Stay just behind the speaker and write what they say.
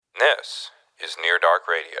This is Near Dark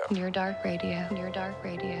Radio. Near Dark Radio. Near Dark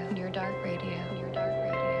Radio. Near Dark Radio. Near Dark Radio. Near Dark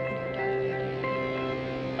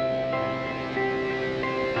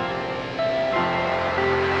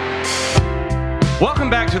Radio.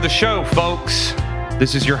 Welcome back to the show, folks.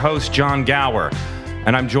 This is your host, John Gower,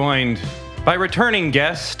 and I'm joined by returning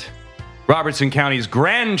guest, Robertson County's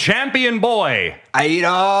grand champion boy. I eat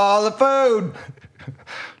all the food.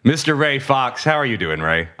 Mr. Ray Fox. How are you doing,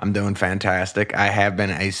 Ray? I'm doing fantastic. I have been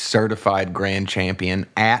a certified grand champion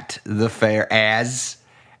at the fair as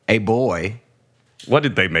a boy. What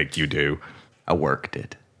did they make you do? I worked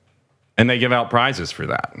it. And they give out prizes for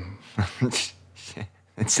that.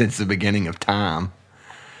 Since the beginning of time.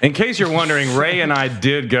 In case you're wondering, Ray and I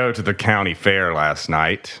did go to the county fair last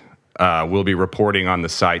night. We'll be reporting on the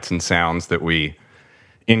sights and sounds that we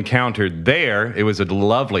encountered there. It was a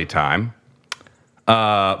lovely time.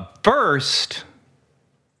 First,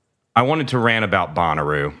 I wanted to rant about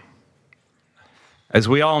Bonnaroo. As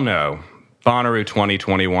we all know, Bonnaroo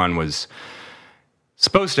 2021 was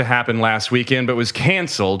supposed to happen last weekend, but was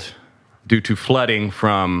canceled due to flooding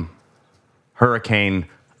from Hurricane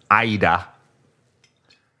Ida.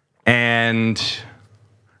 And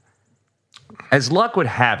as luck would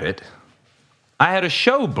have it, I had a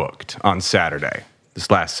show booked on Saturday, this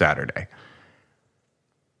last Saturday.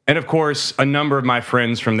 And of course, a number of my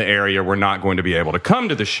friends from the area were not going to be able to come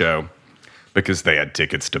to the show because they had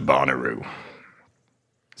tickets to Bonnaroo.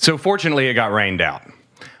 So fortunately, it got rained out.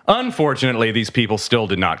 Unfortunately, these people still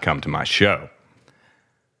did not come to my show.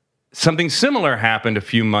 Something similar happened a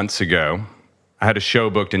few months ago. I had a show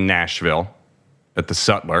booked in Nashville at the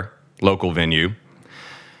Sutler, local venue,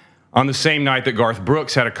 on the same night that Garth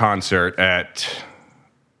Brooks had a concert at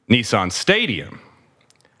Nissan Stadium.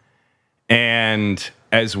 And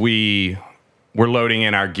as we were loading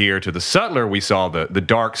in our gear to the Sutler, we saw the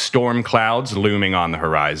dark storm clouds looming on the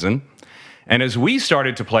horizon. And as we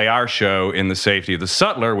started to play our show in the safety of the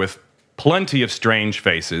Sutler with plenty of strange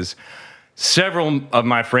faces, several of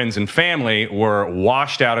my friends and family were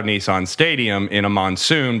washed out of Nissan Stadium in a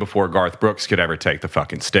monsoon before Garth Brooks could ever take the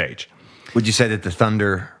fucking stage. Would you say that the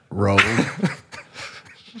thunder rolled?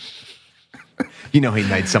 You know he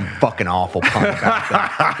made some fucking awful pun about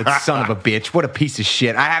that. That son of a bitch. What a piece of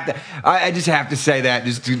shit. I just have to say that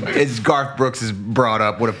just as Garth Brooks is brought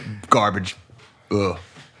up. What a garbage. Ugh.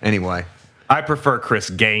 Anyway. I prefer Chris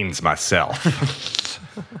Gaines myself.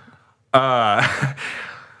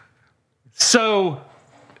 So,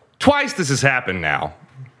 twice this has happened now.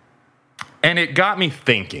 And it got me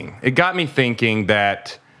thinking. It got me thinking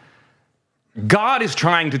that God is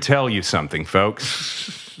trying to tell you something,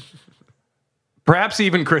 folks. Perhaps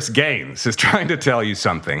even Chris Gaines is trying to tell you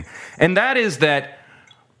something. And that is that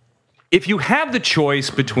if you have the choice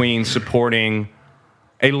between supporting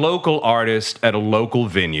a local artist at a local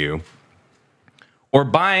venue or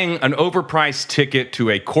buying an overpriced ticket to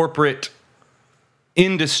a corporate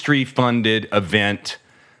industry-funded event,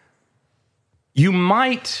 you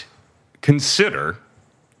might consider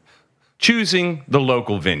choosing the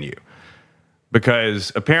local venue.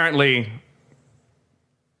 Because apparently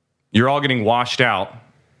you're all getting washed out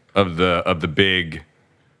of the big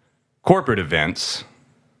corporate events,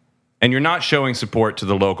 and you're not showing support to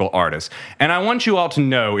the local artists. And I want you all to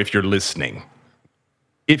know, if you're listening,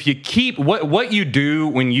 if you keep what you do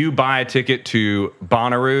when you buy a ticket to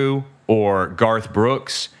Bonnaroo or Garth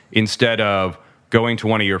Brooks instead of going to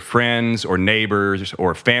one of your friends or neighbors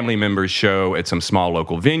or family members' show at some small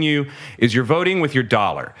local venue is you're voting with your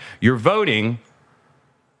dollar. You're voting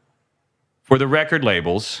for the record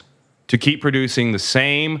labels to keep producing the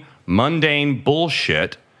same mundane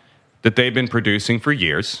bullshit that they've been producing for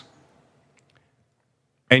years.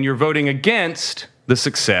 And you're voting against the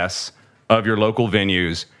success of your local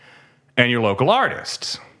venues and your local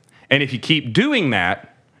artists. And if you keep doing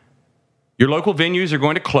that, your local venues are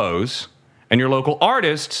going to close, and your local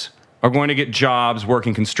artists are going to get jobs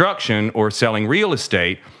working construction or selling real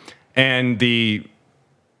estate, and the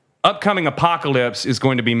upcoming apocalypse is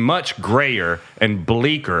going to be much grayer and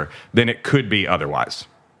bleaker than it could be otherwise.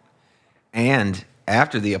 And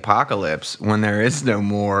after the apocalypse, when there is no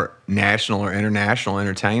more national or international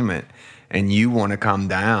entertainment, and you want to come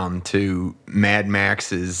down to Mad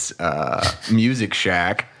Max's Music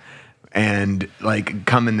Shack and like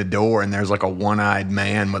come in the door and there's like a one-eyed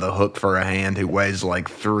man with a hook for a hand who weighs like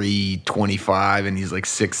 325 and he's like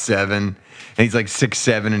 6'7", and he's like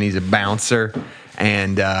 6'7" and he's a bouncer,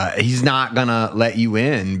 and he's not gonna let you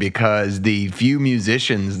in because the few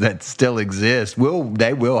musicians that still exist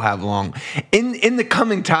will have long in the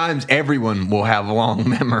coming times. Everyone will have long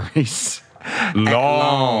memories.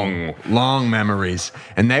 long memories,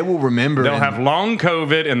 and they will remember. They'll have long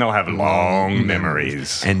COVID, and they'll have long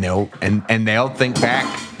memories, and they'll think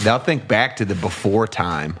back. They'll think back to the before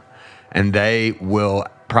time, and they will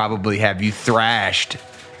probably have you thrashed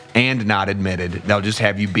and not admitted. They'll just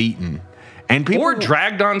have you beaten. And people or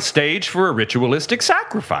dragged on stage for a ritualistic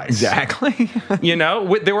sacrifice. Exactly. You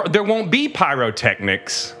know, there won't be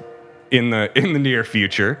pyrotechnics in the near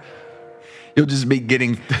future. You'll just be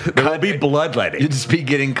getting There will be bloodletting. You'll just be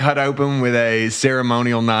getting cut open with a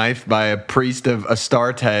ceremonial knife by a priest of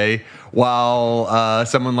Astarte while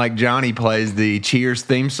someone like Johnny plays the Cheers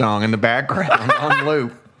theme song in the background on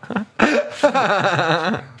loop.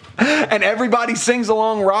 And everybody sings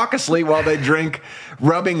along raucously while they drink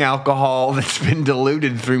rubbing alcohol that's been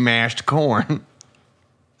diluted through mashed corn.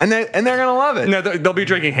 And they're going to love it. No, they'll be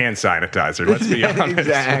drinking hand sanitizer. Let's be honest.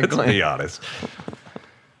 Exactly. Let's be honest.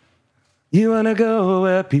 You want to go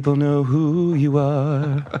where people know who you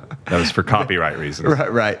are. That was for copyright reasons.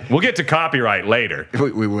 Right. We'll get to copyright later.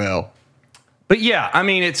 We will. But yeah, I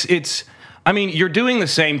mean, you're doing the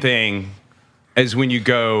same thing as when you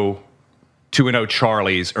go to an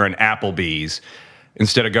O'Charlie's or an Applebee's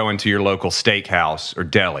instead of going to your local steakhouse or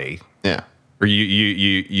deli. Yeah. Or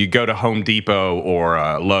you go to Home Depot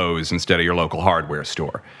or Lowe's instead of your local hardware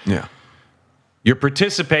store. Yeah. You're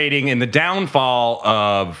participating in the downfall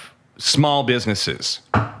of small businesses.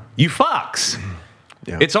 You fucks.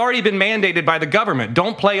 Yeah. It's already been mandated by the government.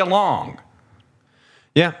 Don't play along.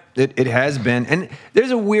 Yeah, it has been. And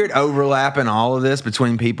there's a weird overlap in all of this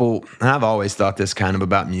between people. And I've always thought this kind of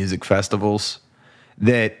about music festivals,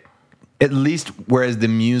 that at least whereas the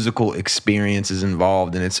musical experience is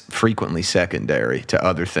involved and it's frequently secondary to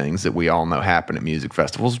other things that we all know happen at music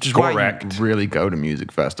festivals, which is Correct. why you really go to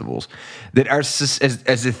music festivals, that are,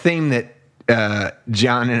 as a theme that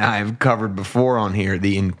John and I have covered before on here,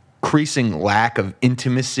 the increasing lack of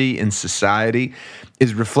intimacy in society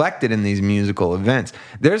is reflected in these musical events.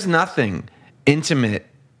 There's nothing intimate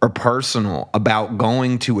or personal about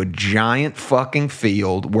going to a giant fucking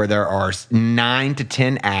field where there are 9 to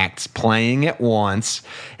 10 acts playing at once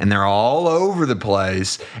and they're all over the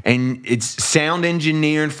place and it's sound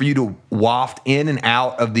engineered for you to waft in and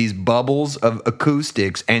out of these bubbles of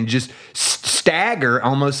acoustics and just stagger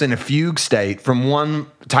almost in a fugue state from one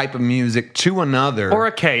type of music to another. Or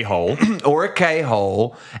a K-hole. Or a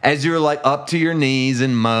K-hole as you're like up to your knees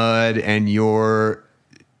in mud and you're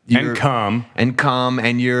cum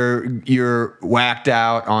and you're whacked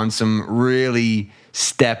out on some really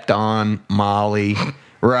stepped on Molly,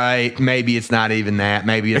 right? Maybe it's not even that.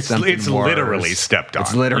 Maybe it's something It's worse. literally stepped on.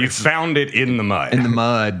 It's literally you found it in the mud. in the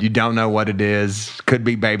mud. You don't know what it is. Could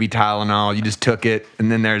be baby Tylenol. You just took it,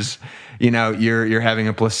 and then there's, you're having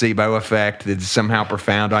a placebo effect that's somehow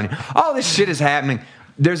profound on you. All this shit is happening.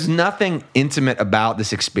 There's nothing intimate about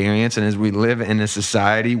this experience, and as we live in a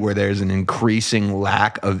society where there's an increasing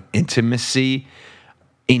lack of intimacy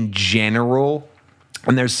in general,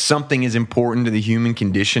 and there's something as important to the human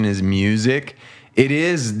condition as music, it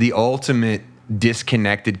is the ultimate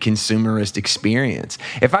disconnected consumerist experience.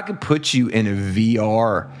 If I could put you in a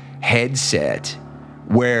VR headset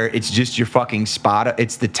where it's just your fucking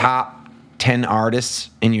it's the top 10 artists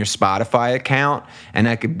in your Spotify account, and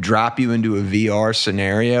I could drop you into a VR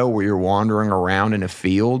scenario where you're wandering around in a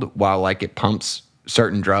field while it pumps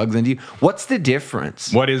certain drugs into you. What's the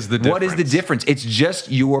difference? What is the difference? What is the difference? It's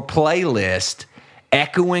just your playlist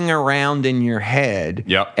echoing around in your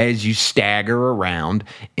head as you stagger around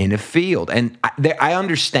in a field. And I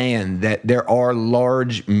understand that there are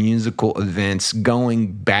large musical events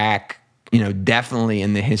going back, definitely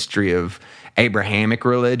in the history of Abrahamic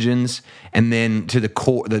religions, and then to the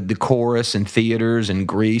chorus and theaters in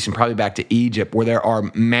Greece, and probably back to Egypt, where there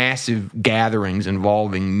are massive gatherings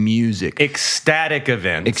involving music. Ecstatic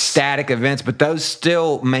events. But those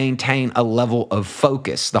still maintain a level of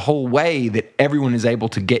focus the whole way that everyone is able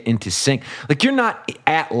to get into sync. Like, you're not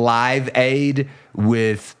at Live Aid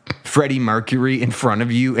with Freddie Mercury in front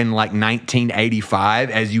of you in 1985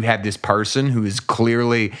 as you have this person who is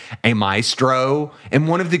clearly a maestro and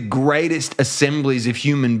one of the greatest assemblies of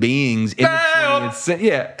human beings in the 20th century.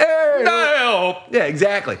 Yeah,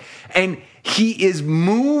 exactly. And he is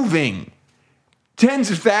moving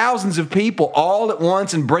tens of thousands of people all at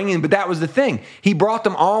once and but that was the thing. He brought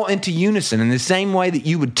them all into unison in the same way that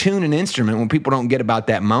you would tune an instrument when people don't get about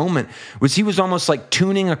that moment, he was almost like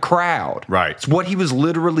tuning a crowd. Right. It's what he was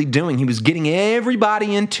literally doing. He was getting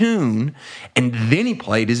everybody in tune, and then he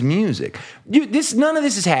played his music. None of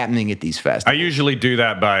this is happening at these festivals. I usually do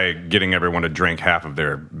that by getting everyone to drink half of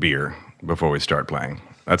their beer before we start playing.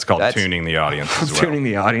 That's called tuning the audience as well. Tuning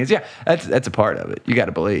the audience. Yeah, that's a part of it. You got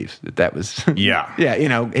to believe that was. Yeah.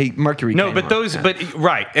 Yeah, Mercury. No, came but on. those, Yeah. but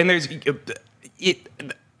right, and there's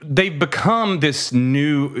they've become this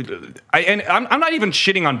new. I'm not even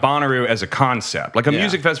shitting on Bonnaroo as a concept, like a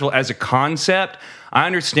music festival as a concept. I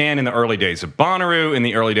understand in the early days of Bonnaroo, in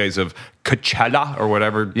the early days of Coachella or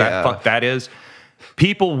whatever that fuck that is,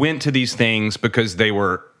 people went to these things because they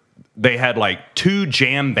had like 2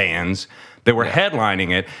 jam bands that were headlining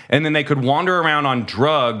it, and then they could wander around on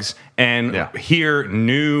drugs and hear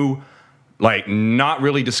new, like not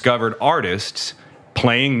really discovered artists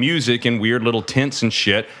playing music in weird little tents and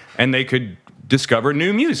shit, and they could discover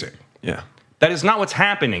new music. Yeah. That is not what's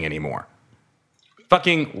happening anymore.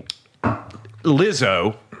 Fucking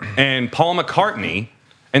Lizzo and Paul McCartney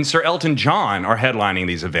and Sir Elton John are headlining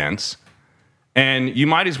these events, and you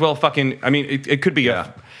might as well fucking. I mean, it could be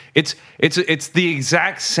It's the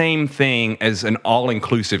exact same thing as an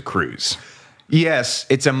all-inclusive cruise. Yes,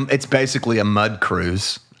 it's basically a mud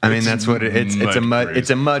cruise. I mean, that's what it's a mud. Cruise. It's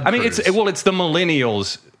a mud. I mean, cruise. it's the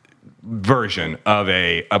millennials version of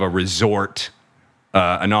a resort,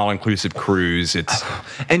 an all-inclusive cruise.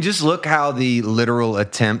 And just look how the literal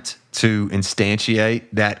attempt to instantiate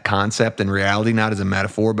that concept in reality, not as a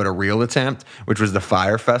metaphor, but a real attempt, which was the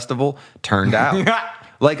Fire Festival, turned out.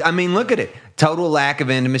 Like, I mean, look at it. Total lack of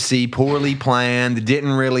intimacy, poorly planned,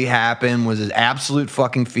 didn't really happen, was an absolute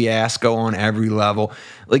fucking fiasco on every level.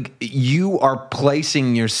 Like, you are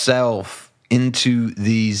placing yourself into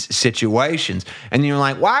these situations. And you're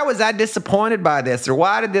like, why was I disappointed by this? Or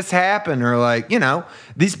why did this happen? Or like,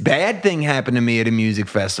 this bad thing happened to me at a music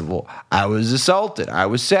festival. I was assaulted. I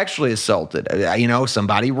was sexually assaulted.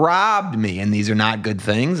 Somebody robbed me. And these are not good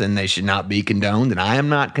things and they should not be condoned. And I am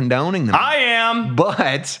not condoning them. I am.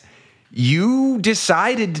 But you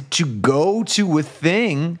decided to go to a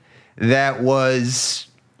thing that was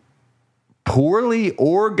poorly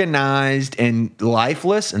organized and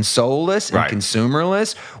lifeless and soulless and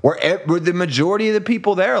consumerless, where the majority of the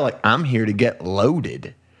people there are like, I'm here to get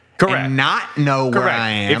loaded. Correct. And not know where I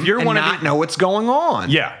am. If you're one of know what's going on.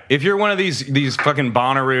 Yeah. If you're one of these fucking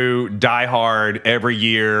Bonnaroo diehard every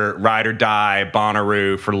year, ride or die,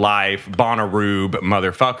 Bonnaroo for life, Bonnaroob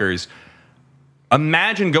motherfuckers,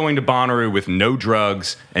 imagine going to Bonnaroo with no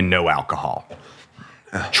drugs and no alcohol.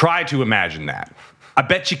 Try to imagine that. I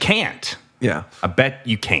bet you can't. Yeah. I bet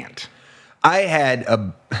you can't. I had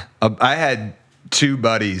I had 2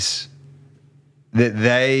 buddies that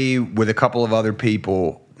they, with a couple of other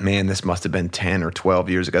people, man, this must have been 10 or 12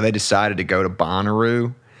 years ago, they decided to go to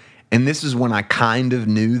Bonnaroo. And this is when I kind of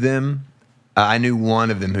knew them. I knew one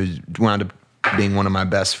of them who wound up being one of my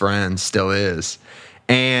best friends, still is.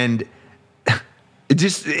 And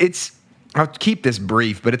I'll keep this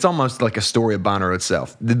brief, but it's almost like a story of Bonnaroo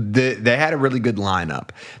itself. They had a really good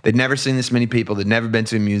lineup. They'd never seen this many people. They'd never been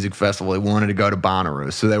to a music festival. They wanted to go to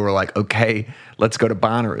Bonnaroo. So they were like, okay, let's go to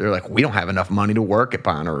Bonnaroo. They're like, we don't have enough money to work at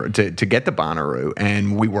Bonnaroo, to get to Bonnaroo.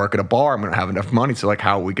 And we work at a bar and we don't have enough money. So like,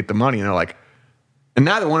 how will we get the money? And they're like, and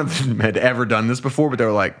neither one of them had ever done this before, but they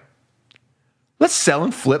were like, let's sell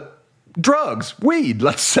and flip drugs, weed.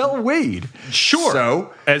 Let's sell weed. Sure.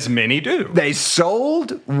 So, as many do. they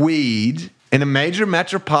sold weed in a major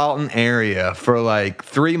metropolitan area for like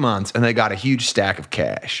 3 months, and they got a huge stack of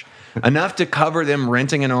cash. Enough to cover them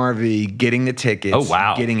renting an RV, getting the tickets, Oh,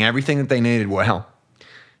 wow. getting everything that they needed. Well,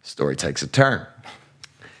 story takes a turn.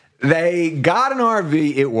 They got an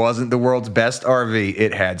RV. It wasn't the world's best RV.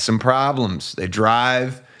 It had some problems. They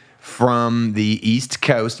drive from the East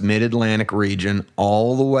Coast, Mid-Atlantic region,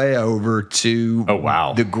 all the way over to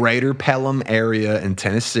the greater Pelham area in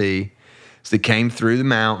Tennessee. So they came through the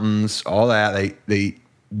mountains, all that. They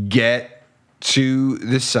get to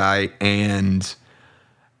the site, and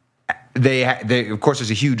they of course,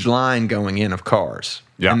 there's a huge line going in of cars.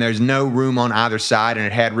 Yeah. And there's no room on either side, and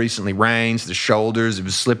it had recently rained, so the shoulders, it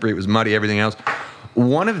was slippery, it was muddy, everything else.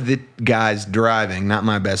 One of the guys driving, not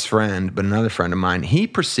my best friend, but another friend of mine, he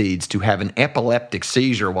proceeds to have an epileptic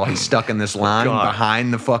seizure while he's stuck in this line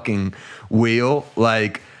behind the fucking wheel.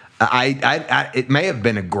 Like, it may have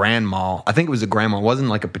been a grand mal. I think it was a grand mal. It wasn't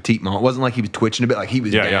like a petite mal. It wasn't like he was twitching a bit, like he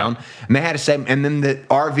was down. Yeah. And they had to say, and then the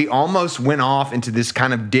RV almost went off into this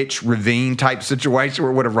kind of ditch ravine type situation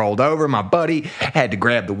where it would have rolled over. My buddy had to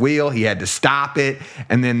grab the wheel. He had to stop it.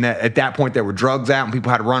 And then at that point, there were drugs out, and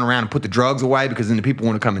people had to run around and put the drugs away because then the people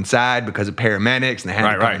want to come inside because of paramedics, and they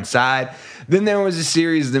had to come inside. Then there was a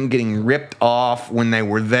series of them getting ripped off when they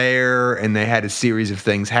were there, and they had a series of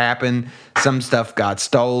things happen. Some stuff got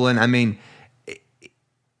stolen. I mean,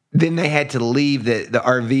 then they had to leave. The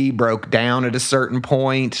RV broke down at a certain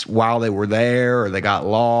point while they were there, or they got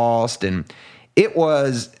lost. And it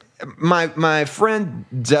was my friend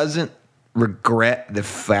doesn't regret the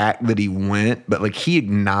fact that he went, but like he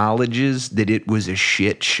acknowledges that it was a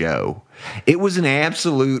shit show. It was an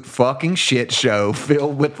absolute fucking shit show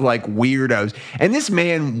filled with like weirdos. And this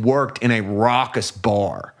man worked in a raucous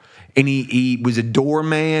bar. And he was a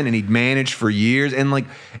doorman and he'd managed for years. And like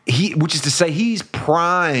which is to say he's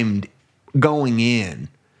primed going in.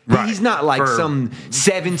 Right. He's not like some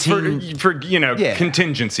 17 for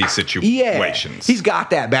contingency situations. He's got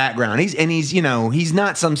that background. He's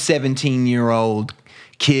not some 17-year-old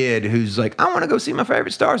kid who's like, I want to go see my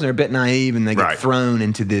favorite stars, and they're a bit naive and they get thrown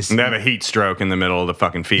into this. And they have a heat stroke in the middle of the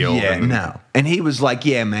fucking field. Yeah, no. And he was like,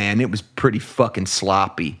 yeah, man, it was pretty fucking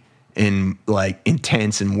sloppy and like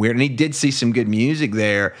intense and weird. And he did see some good music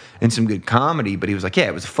there and some good comedy, but he was like, yeah,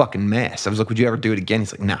 it was a fucking mess. I was like, would you ever do it again?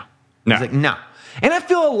 He's like, no. He's like, no. And I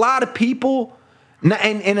feel a lot of people,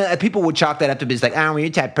 and people would chalk that up to be like, oh, you're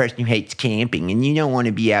the type of person who hates camping and you don't want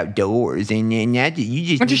to be outdoors and that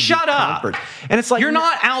you just shut up. Comfort. And it's like, you're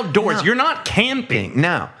not outdoors. No. You're not camping.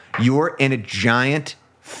 No, you're in a giant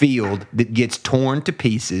field that gets torn to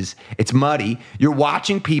pieces. It's muddy. You're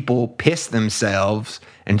watching people piss themselves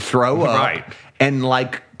and throw up. Right. And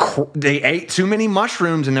like they ate too many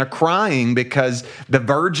mushrooms and they're crying because the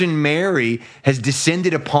Virgin Mary has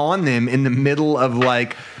descended upon them in the middle of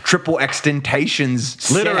like Triple XXXTentacion's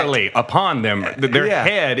literally set. Upon them. Their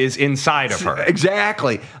head is inside of her.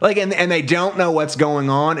 Exactly. Like and they don't know what's going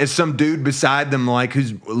on. As some dude beside them like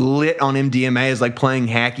who's lit on MDMA is like playing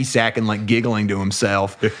hacky sack and like giggling to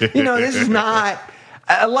himself. This is not.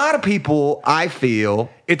 A lot of people, I feel,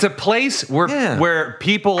 it's a place where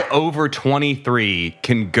people over 23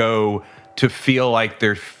 can go to feel like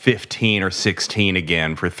they're 15 or 16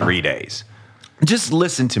 again for 3 days. Just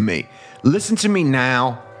listen to me. Listen to me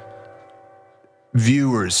now,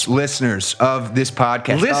 viewers, listeners of this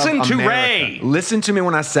podcast. Listen to America. Ray. Listen to me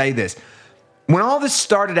when I say this. When all this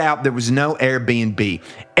started out, there was no Airbnb.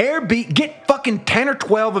 Get fucking 10 or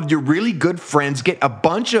 12 of your really good friends, get a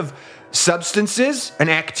bunch of substances and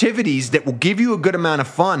activities that will give you a good amount of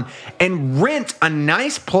fun and rent a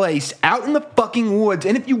nice place out in the fucking woods.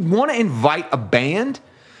 And if you want to invite a band,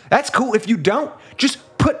 that's cool. If you don't, just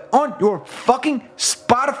put on your fucking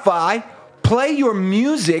Spotify, play your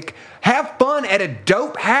music, have fun at a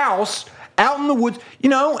dope house out in the woods,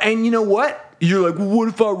 and you know what? You're like, well, what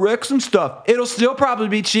if I wreck some stuff? It'll still probably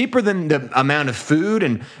be cheaper than the amount of food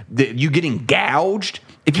and you getting gouged.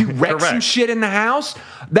 If you wreck some shit in the house,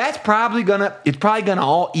 it's probably gonna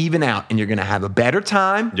all even out, and you're gonna have a better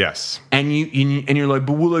time. Yes. And you're like,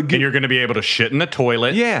 but will I get? And you're gonna be able to shit in the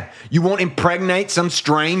toilet. Yeah. You won't impregnate some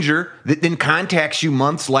stranger that then contacts you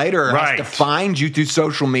months later or has to find you through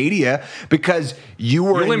social media because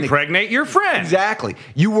you'll impregnate your friend. Exactly.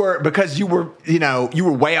 You were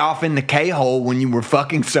way off in the K-hole when you were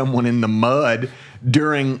fucking someone in the mud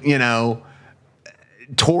during,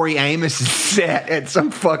 Tori Amos' set at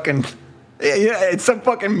some fucking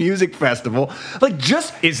music festival. Like,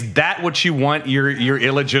 just is that what you want your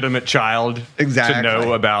illegitimate child to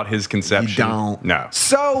know about his conception? You don't. No.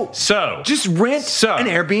 So just rent an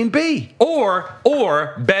Airbnb,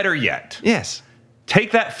 or better yet, yes,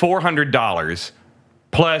 take that $400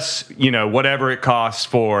 plus whatever it costs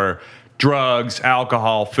for drugs,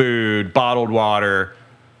 alcohol, food, bottled water,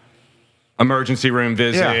 emergency room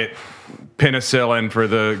visit. Yeah. Penicillin for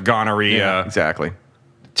the gonorrhea. Yeah, exactly.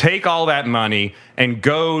 Take all that money and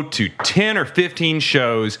go to 10 or 15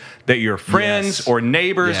 shows that your friends or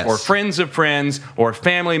neighbors or friends of friends or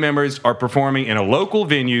family members are performing in a local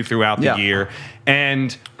venue throughout the year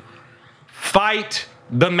and fight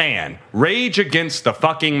the man. Rage Against the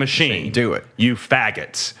fucking machine. Do it. You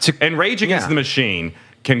faggots. And Rage Against the Machine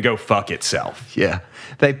can go fuck itself. Yeah.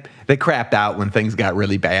 They crapped out when things got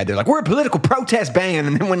really bad. They're like, we're a political protest band.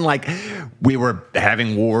 And then when, like, we were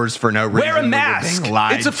having wars for no reason. Wear a mask.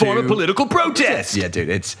 It's a form of political protest. Yeah, dude.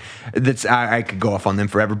 I could go off on them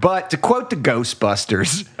forever. But to quote the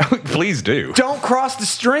Ghostbusters. Please do. Don't cross the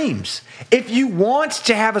streams. If you want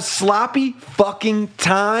to have a sloppy fucking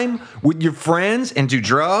time with your friends and do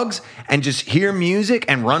drugs and just hear music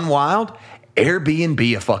and run wild,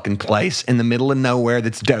 Airbnb a fucking place in the middle of nowhere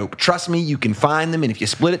that's dope. Trust me, you can find them, and if you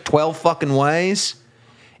split it 12 fucking ways,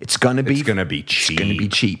 it's gonna be cheap. It's gonna be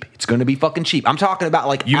cheap. It's gonna be fucking cheap. I'm talking about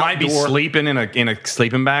like you might be sleeping in a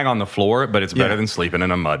sleeping bag on the floor, but it's better than sleeping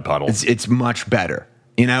in a mud puddle. It's much better,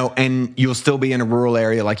 and you'll still be in a rural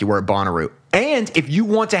area like you were at Bonnaroo. And if you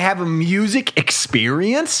want to have a music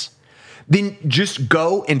experience, then just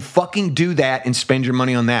go and fucking do that and spend your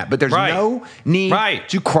money on that. But there's Right. no need Right.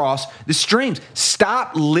 to cross the streams.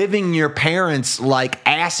 Stop living your parents like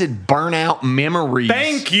acid burnout memories.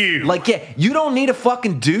 Thank you. Like, yeah, you don't need to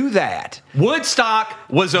fucking do that. Woodstock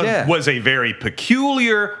was Yeah. a very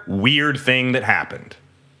peculiar, weird thing that happened.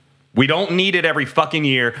 We don't need it every fucking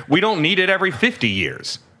year. We don't need it every 50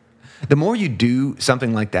 years. The more you do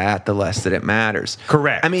something like that, the less that it matters.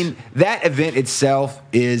 Correct. I mean, that event itself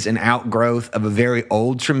is an outgrowth of a very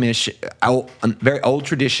old tradition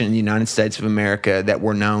in the United States of America that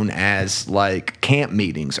were known as like camp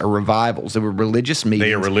meetings or revivals. They were religious meetings.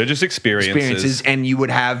 They are religious experiences. And you would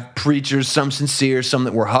have preachers, some sincere, some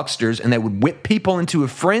that were hucksters, and they would whip people into a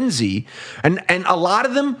frenzy. And a lot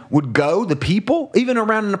of them would go, the people, even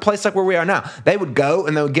around in a place like where we are now, they would go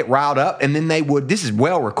and they would get riled up, and then they would, this is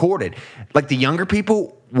well recorded, like the younger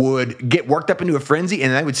people would get worked up into a frenzy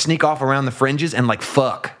and they would sneak off around the fringes and like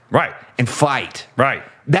fuck. Right. And fight. Right.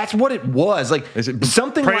 That's what it was. Like Is it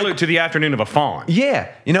something prelude like, to the afternoon of a fawn? yeah,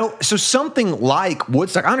 you know, so something like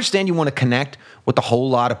Woodstock. I understand you want to connect with a whole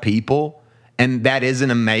lot of people, and that is an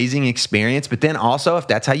amazing experience. But then also, if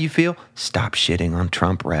that's how you feel, stop shitting on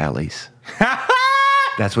Trump rallies.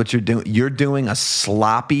 That's what you're doing. You're doing a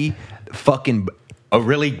sloppy fucking. A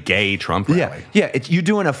really gay Trump rally. Yeah. You're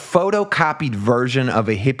doing a photocopied version of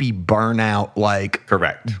a hippie burnout, like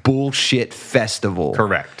Correct. bullshit festival.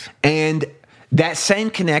 Correct. And that same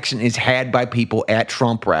connection is had by people at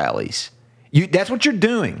Trump rallies. That's what you're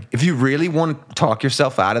doing. If you really want to talk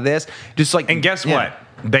yourself out of this, just like. And guess what?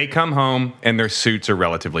 They come home and their suits are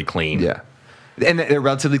relatively clean. Yeah. And they're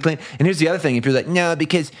relatively clean. And here's the other thing. If you're like, no,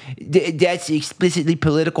 because that's explicitly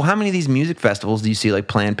political. How many of these music festivals do you see like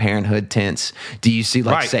Planned Parenthood tents? Do you see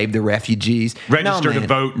like Right. Save the Refugees? Register to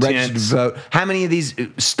vote Register tents. to vote. How many of these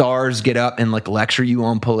stars get up and like lecture you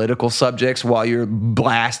on political subjects while you're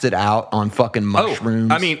blasted out on fucking mushrooms?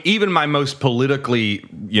 I mean, even my most politically,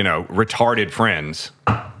 retarded friends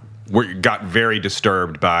got very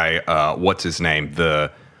disturbed by what's his name?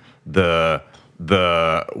 The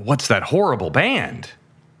what's that horrible band?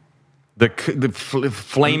 The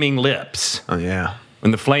Flaming Lips. Oh, yeah.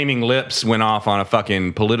 When the Flaming Lips went off on a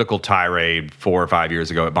fucking political tirade 4 or 5 years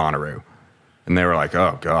ago at Bonnaroo. And they were like,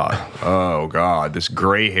 oh, God, this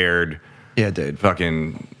gray-haired Yeah, dude.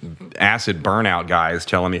 fucking acid burnout guy is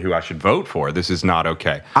telling me who I should vote for. This is not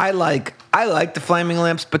okay. I like the Flaming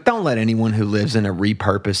Lips, but don't let anyone who lives in a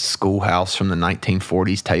repurposed schoolhouse from the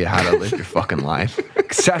 1940s tell you how to live your fucking life.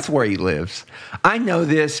 'Cause that's where he lives. I know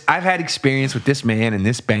this. I've had experience with this man and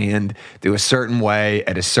this band through a certain way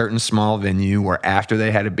at a certain small venue where after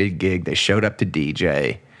they had a big gig, they showed up to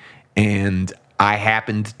DJ. And I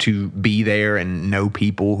happened to be there and know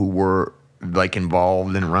people who were like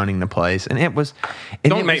involved in running the place, and it was.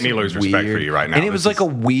 Don't make me lose respect for you right now. And it was like a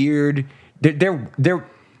weird. They're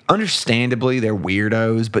understandably they're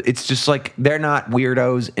weirdos, but it's just like they're not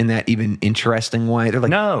weirdos in that even interesting way. They're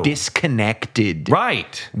like disconnected,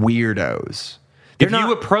 right weirdos. They're If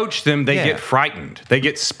you approach them, they Yeah. get frightened. They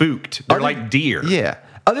get spooked. They're like deer. Yeah.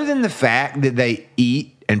 Other than the fact that they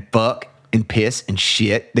eat and fuck and piss and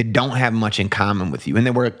shit, they don't have much in common with you, and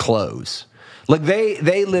they wear clothes. Like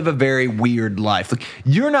they live a very weird life. Like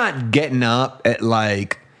you're not getting up at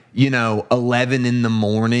 11 in the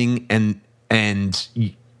morning and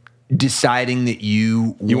deciding that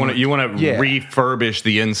you want to Yeah. refurbish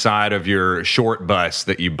the inside of your short bus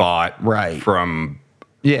that you bought Right. from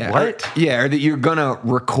yeah What? or that you're gonna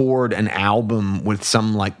record an album with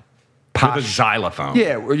some like with a posh xylophone.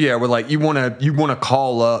 Yeah, we're like you want to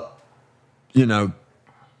call up, you want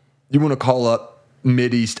to call up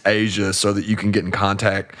Mideast Asia so that you can get in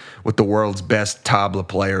contact with the world's best tabla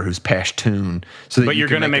player who's Pashtun. So that But you you're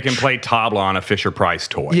can going to make him a play tabla on a Fisher Price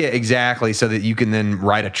toy. Yeah, exactly. So that you can then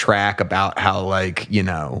write a track about how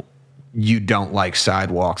you don't like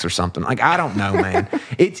sidewalks or something. Like I don't know, man.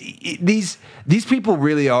 These people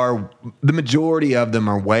really are. The majority of them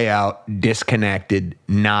are way out disconnected,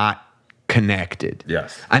 not connected.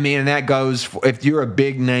 Yes. I mean, and that goes if you're a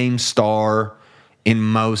big name star in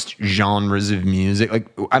most genres of music. Like,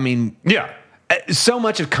 I mean, Yeah. so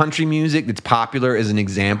much of country music that's popular, as an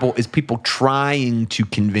example, is people trying to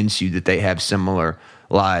convince you that they have similar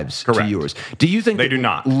lives to Correct. yours. Do you think They that do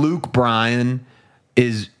not. Luke Bryan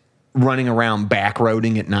is running around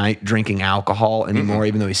backroading at night drinking alcohol anymore,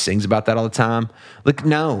 even though he sings about that all the time? Like,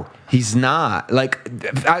 no, he's not. Like,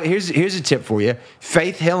 here's a tip for you.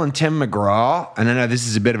 Faith Hill and Tim McGraw, and I know this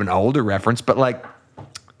is a bit of an older reference, but like,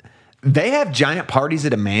 they have giant parties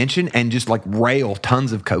at a mansion and just like rail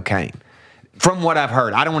tons of cocaine. From what I've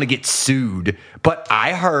heard, I don't want to get sued, but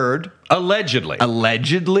I heard Allegedly.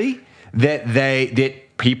 that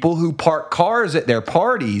people who park cars at their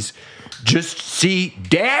parties just see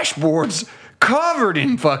dashboards covered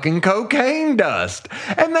in fucking cocaine dust.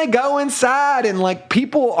 And they go inside and like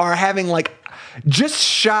people are having like just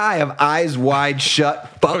shy of eyes wide shut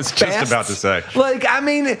fuck I was just about to say. Like, I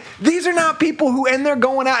mean, these are not people who, and they're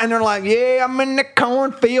going out and they're like, yeah, I'm in the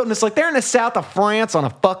cornfield. And it's like they're in the south of France on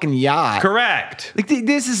a fucking yacht. Correct. Like,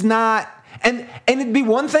 this is not, and it'd be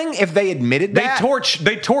one thing if they admitted They that. torch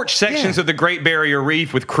sections Yeah. of the Great Barrier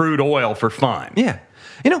Reef with crude oil for fun. Yeah.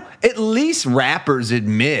 You know, at least rappers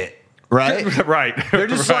admit, right? Right. They're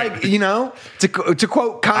just right. like, you know, to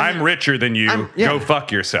quote Kanye. I'm richer than you. yeah. Go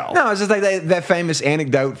fuck yourself. No, it's just like that famous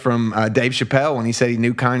anecdote from Dave Chappelle when he said he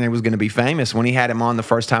knew Kanye was going to be famous when he had him on the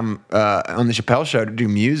first time on the Chappelle show to do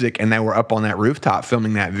music, and they were up on that rooftop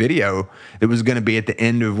filming that video that was going to be at the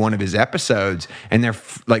end of one of his episodes, and they're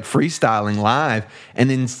like freestyling live, and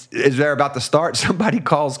then as they're about to start, somebody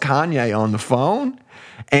calls Kanye on the phone.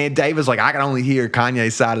 And Dave was like, I can only hear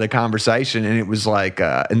Kanye's side of the conversation. And it was like,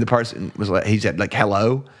 and the person was like, he said, like,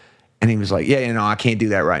 hello. And he was like, yeah, you know, I can't do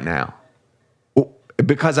that right now. Well,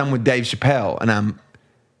 because I'm with Dave Chappelle and I'm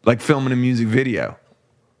like filming a music video.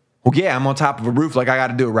 Well, yeah, I'm on top of a roof. Like, I got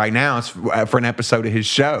to do it right now. It's for an episode of his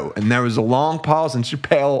show. And there was a long pause, and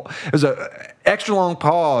Chappelle, it was an extra long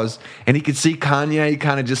pause. And he could see Kanye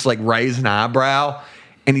kind of just like raise an eyebrow.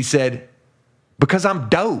 And he said, because I'm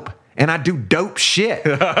dope. And I do dope shit.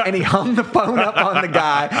 And he hung the phone up on the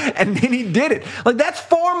guy, and then he did it. Like, that's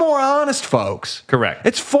far more honest, folks. Correct.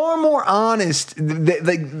 It's far more honest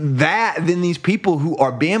that than these people who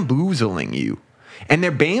are bamboozling you. And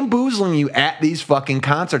they're bamboozling you at these fucking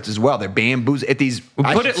concerts as well. They're bamboozling at these.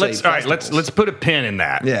 Let's put a pin in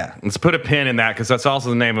that. Yeah. Let's put a pin in that because that's also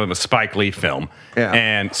the name of a Spike Lee film. Yeah.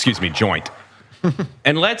 And excuse me, joint.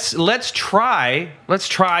 And let's try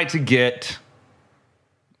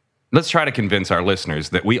to convince our listeners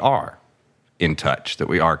that we are in touch, that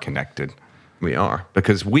we are connected. We are.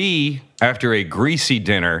 Because we, after a greasy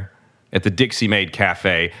dinner at the Dixie Maid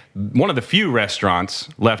Cafe, one of the few restaurants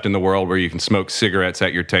left in the world where you can smoke cigarettes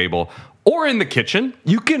at your table or in the kitchen.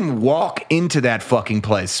 You can walk into that fucking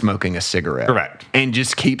place smoking a cigarette. Correct. And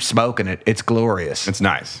just keep smoking it. It's glorious. It's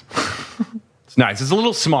nice. It's nice. It's a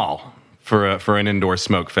little small for an indoor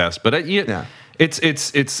smoke fest, but Yeah.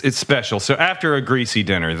 It's special. So after a greasy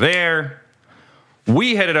dinner there,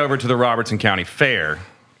 we headed over to the Robertson County Fair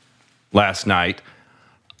last night.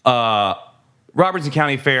 Robertson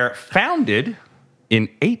County Fair, founded in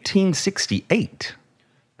 1868.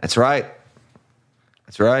 That's right.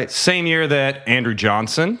 That's right. Same year that Andrew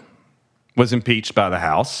Johnson was impeached by the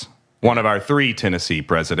House, one of our 3 Tennessee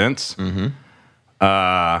presidents,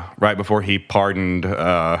 right before he pardoned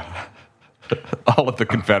all of the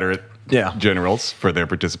Confederate generals for their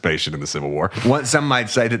participation in the Civil War. Some might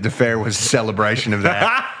say that the fair was a celebration of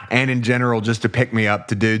that, and in general, just to pick me up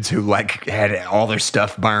to dudes who like had all their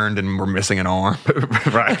stuff burned and were missing an arm,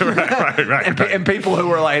 right. And people who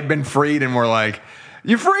were like had been freed and were like,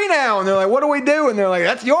 "You're free now," and they're like, "What do we do?" And they're like,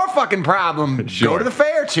 "That's your fucking problem. Sure. Go to the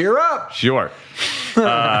fair, cheer up." Sure.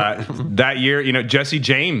 That year, Jesse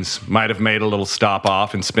James might have made a little stop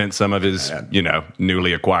off and spent some of his,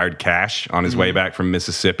 newly acquired cash on his way back from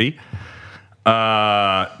Mississippi.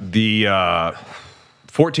 The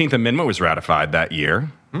 14th Amendment was ratified that year,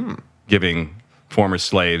 giving former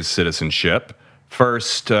slaves citizenship.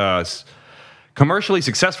 First commercially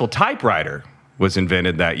successful typewriter was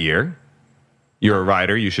invented that year. You're a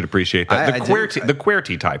writer. You should appreciate that. The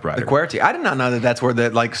QWERTY typewriter. The QWERTY. I did not know that that's where the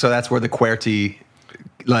QWERTY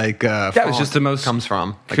that was just the most comes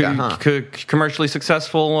from. Commercially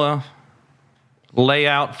successful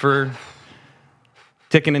layout for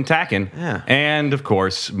ticking and tacking. Yeah. And of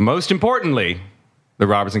course, most importantly, the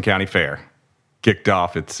Robertson County Fair kicked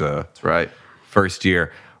off its That's right. first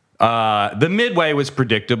year. The Midway was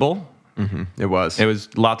predictable. Mm-hmm. It was. It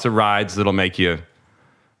was lots of rides that'll make a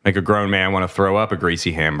grown man want to throw up a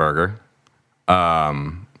greasy hamburger,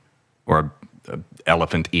 or a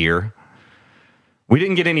elephant ear. We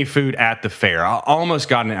didn't get any food at the fair. I almost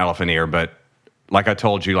got an elephant ear, but like I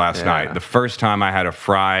told you last night, the first time I had a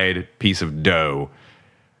fried piece of dough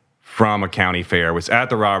from a county fair was at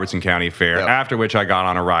the Robertson County Fair, after which I got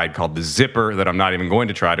on a ride called the Zipper that I'm not even going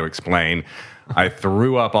to try to explain. I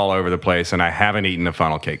threw up all over the place, and I haven't eaten a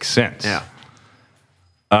funnel cake since. Yeah.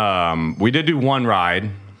 We did do one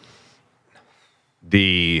ride,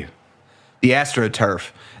 the The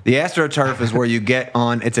AstroTurf. The AstroTurf is where you get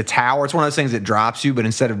on. It's a tower. It's one of those things that drops you, but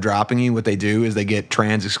instead of dropping you, what they do is they get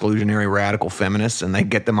trans exclusionary radical feminists and they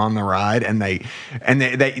get them on the ride, and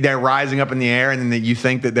they're rising up in the air, and then you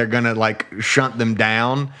think that they're gonna like shunt them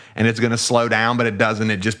down, and it's gonna slow down, but it doesn't.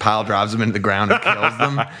 It just pile drives them into the ground and kills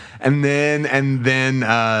them. And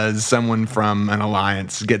then someone from an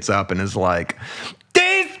alliance gets up and is like,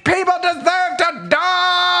 "These people deserve to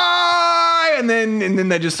die," and then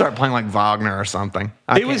they just start playing like Wagner or something.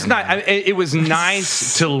 It was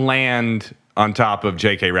nice to land on top of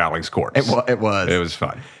J.K. Rowling's corpse. It was. It was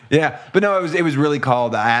fun. Yeah, but no, it was really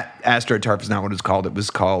called AstroTurf. Is not what it's called. It was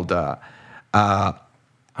called. I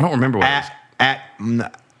don't remember what it was.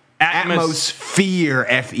 Atmosphere,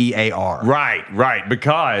 FEAR. Right.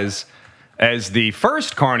 Because as the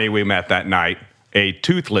first carny we met that night, a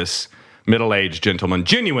toothless middle-aged gentleman,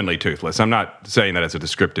 genuinely toothless. I'm not saying that as a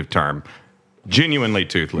descriptive term. Genuinely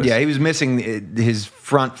toothless. Yeah, he was missing his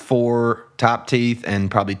front 4 top teeth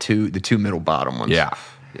and probably the 2 middle bottom ones. Yeah.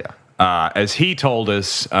 Yeah. As he told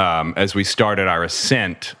us as we started our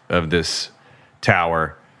ascent of this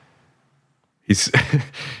tower, he's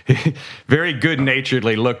he very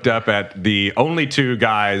good-naturedly looked up at the only 2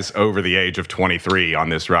 guys over the age of 23 on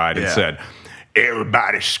this ride and said,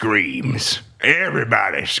 "Everybody screams.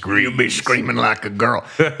 Everybody screams. You'll be screaming like a girl."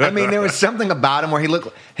 I mean, there was something about him where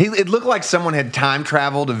it looked like someone had time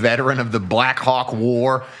traveled a veteran of the Black Hawk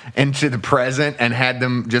War into the present and had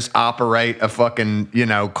them just operate a fucking,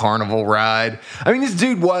 carnival ride. I mean, this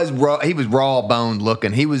dude was raw boned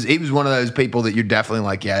looking. He was one of those people that you're definitely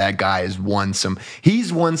like, yeah, that guy has won some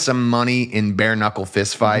money in bare knuckle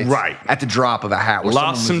fist fights. Right. At the drop of a hat.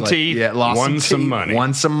 Lost some teeth. Yeah, won some money.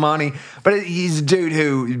 Won some money. But he's a dude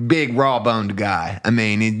who, big raw boned guy. I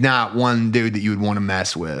mean, he's not one dude that you would want to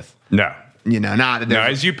mess with. No. Not No,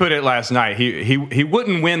 as you put it last night, he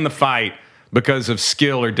wouldn't win the fight because of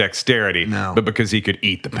skill or dexterity, but because he could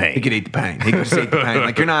eat the pain. He could eat the pain. He could just eat the pain.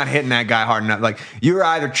 Like, you're not hitting that guy hard enough. Like, you're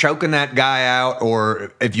either choking that guy out,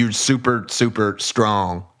 or if you're super, super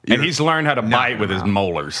strong. And he's learned how to bite with his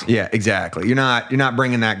molars. Yeah, exactly. You're not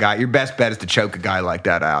bringing that guy. Your best bet is to choke a guy like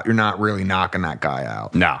that out. You're not really knocking that guy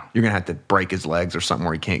out. No. You're going to have to break his legs or something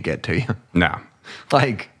where he can't get to you. No.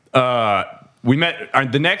 Like... we met,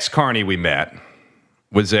 the next carny we met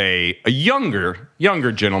was a younger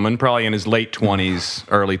gentleman, probably in his late 20s,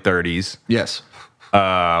 early 30s. Yes.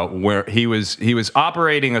 Where he was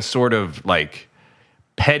operating a sort of like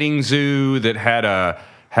petting zoo that had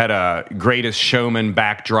a Greatest Showman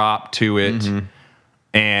backdrop to it,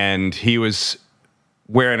 and he was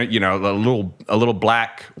wearing a little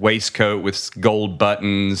black waistcoat with gold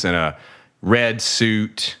buttons and a red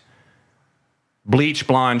suit, bleach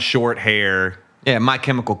blonde short hair. Yeah, My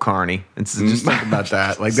Chemical Carney. Just think about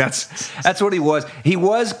that. Like, that's what he was. He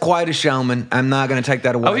was quite a showman. I'm not going to take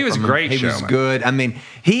that away from him. Oh, he was a great showman. He was good. I mean,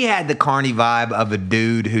 he had the Carney vibe of a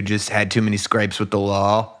dude who just had too many scrapes with the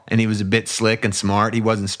law, and he was a bit slick and smart. He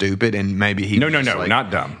wasn't stupid, and maybe he was not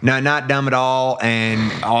dumb. No, not dumb at all,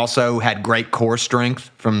 and also had great core strength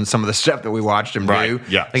from some of the stuff that we watched him do.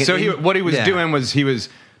 Yeah. Like, so what he was doing was he was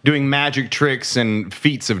doing magic tricks and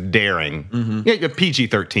feats of daring. Yeah,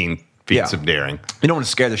 PG-13 feats of daring. You don't want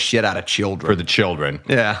to scare the shit out of children. For the children.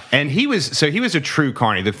 Yeah. And he was a true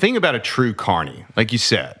carny. The thing about a true carny, like you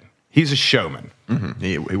said, he's a showman. Mm-hmm.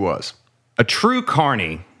 He was. A true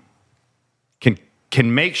carny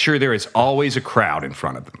can make sure there is always a crowd in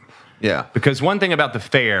front of them. Yeah. Because one thing about the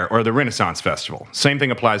fair or the Renaissance Festival, same thing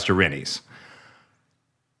applies to Rennie's.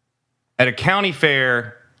 At a county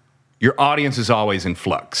fair, your audience is always in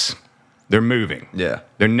flux. They're moving. Yeah.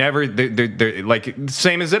 They're never, they're like,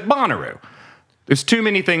 same as at Bonnaroo. There's too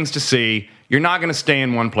many things to see. You're not going to stay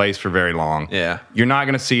in one place for very long. Yeah. You're not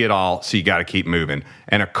going to see it all, so you got to keep moving.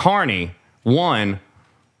 And a carny, one,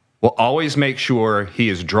 will always make sure he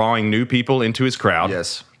is drawing new people into his crowd.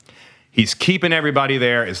 Yes. He's keeping everybody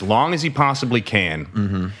there as long as he possibly can.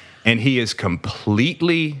 Mm-hmm. And he is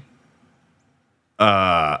completely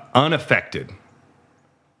unaffected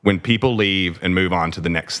when people leave and move on to the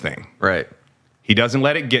next thing. Right. He doesn't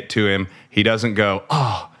let it get to him. He doesn't go,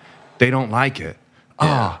 oh, they don't like it.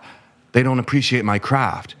 Yeah. Oh, they don't appreciate my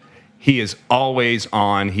craft. He is always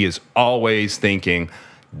on. He is always thinking,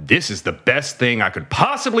 this is the best thing I could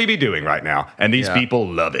possibly be doing right now. And these people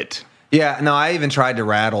love it. Yeah, no, I even tried to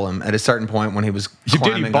rattle him at a certain point when he was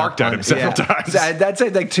climbing. You barked at him several times. I'd say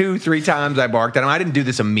like 2-3 times I barked at him. I didn't do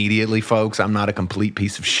this immediately, folks. I'm not a complete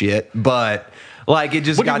piece of shit. But... like, it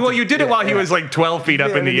just you did it while he was like 12 feet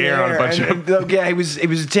up in the air on a bunch of... Yeah, he was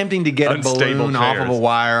attempting to get a balloon off of a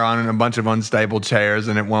wire on a bunch of unstable chairs,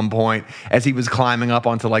 and at one point, as he was climbing up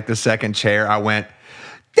onto like the second chair, I went,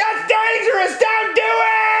 "That's dangerous!"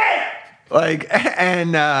 Like,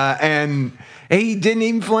 and he didn't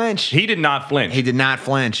even flinch. He did not flinch. He did not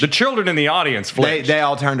flinch. The children in the audience flinched. They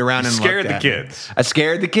all turned around and Scared looked the at me. kids. I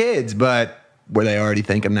scared the kids, but were they already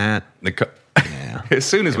thinking that? Yeah. As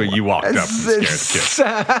soon as you walked up, you scared the kids.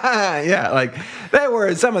 Yeah, like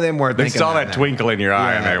some of them were They thinking saw that now. twinkle in your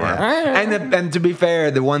eye, and they were. Yeah. And to be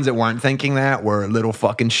fair, the ones that weren't thinking that were little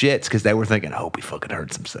fucking shits because they were thinking, "I hope he fucking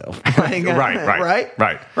hurts himself." Like,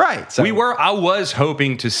 right. So, I was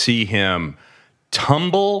hoping to see him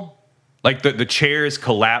tumble, like the chairs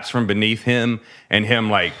collapse from beneath him, and him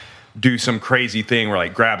like do some crazy thing where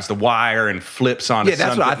like grabs the wire and flips on. Yeah,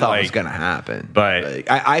 that's what I thought was going to happen. But like,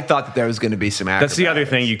 I thought that there was going to be some. That's the other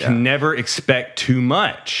thing. You can never expect too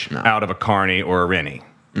much out of a carny or a rennie.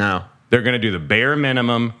 No, they're going to do the bare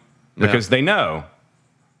minimum because they know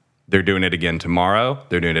they're doing it again tomorrow.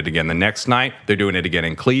 They're doing it again the next night. They're doing it again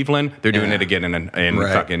in Cleveland. They're doing it again in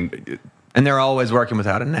fucking. And they're always working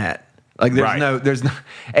without a net. Like there's no.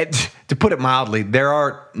 To put it mildly, there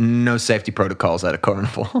are no safety protocols at a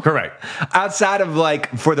carnival. Correct. Outside of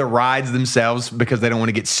like for the rides themselves, because they don't want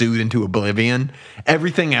to get sued into oblivion.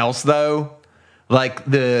 Everything else, though, like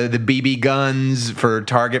the BB guns for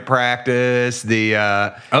target practice. They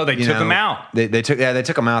took them out. They took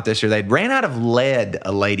them out this year. They ran out of lead.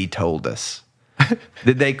 A lady told us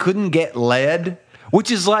that they couldn't get lead. Which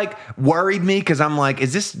is like worried me because I'm like,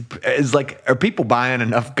 are people buying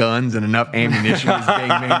enough guns and enough ammunition is being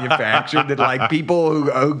manufactured that like people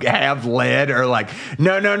who have lead are like,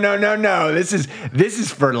 no, this is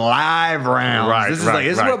for live rounds. Right,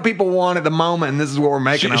 this is what people want at the moment, and this is what we're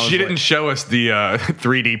making. She didn't show us the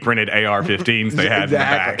 3D printed AR-15s they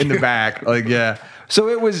had in the back. Like so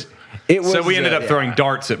it was. So we ended up throwing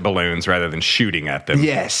darts at balloons rather than shooting at them.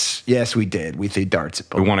 Yes, we did. We threw darts at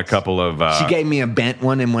balloons. We won a couple of. She gave me a bent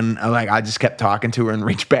one, and when I just kept talking to her and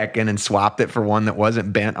reached back in and swapped it for one that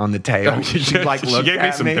wasn't bent on the tail. She like looked gave at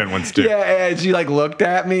me some bent ones too. Yeah, she like looked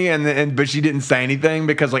at me but she didn't say anything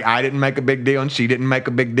because like I didn't make a big deal and she didn't make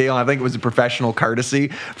a big deal. I think it was a professional courtesy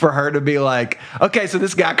for her to be like, okay, so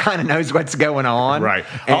this guy kind of knows what's going on. Right.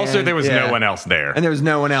 And, also, there was no one else there, and there was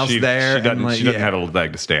no one else there. She doesn't have a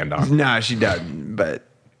leg to stand on. No, she doesn't. But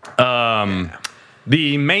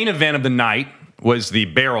the main event of the night was the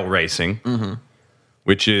barrel racing,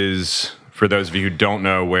 which is, for those of you who don't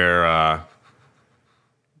know, where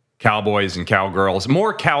cowboys and cowgirls,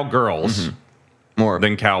 more cowgirls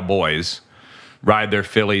than cowboys, ride their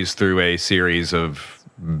fillies through a series of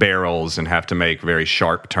barrels and have to make very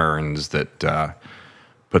sharp turns that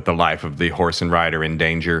put the life of the horse and rider in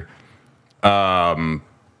danger.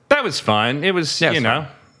 That was fun. It was,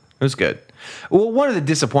 It was good. Well, one of the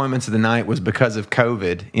disappointments of the night was because of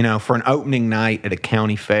COVID. For an opening night at a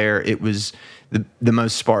county fair, it was the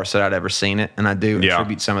most sparse that I'd ever seen it. And I do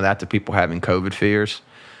attribute some of that to people having COVID fears.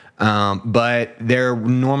 But there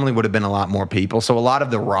normally would have been a lot more people. So a lot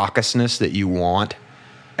of the raucousness that you want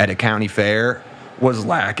at a county fair was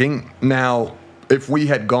lacking. Now, if we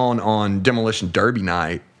had gone on Demolition Derby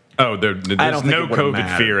night, there's no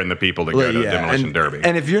COVID fear in the people that go to Demolition Derby.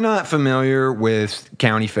 And if you're not familiar with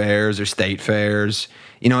county fairs or state fairs,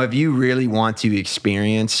 if you really want to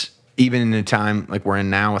experience, even in a time like we're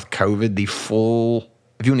in now with COVID,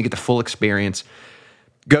 if you want to get the full experience,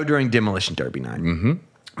 go during Demolition Derby night. Mm-hmm.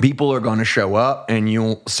 People are going to show up and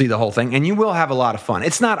you'll see the whole thing and you will have a lot of fun.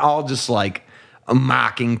 It's not all just like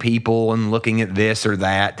mocking people and looking at this or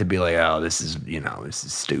that to be like, oh, this is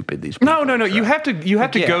stupid. These people no. You have to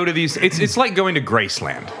go to these. It's like going to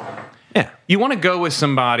Graceland. Yeah, you want to go with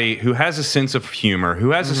somebody who has a sense of humor, who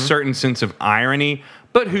has a certain sense of irony,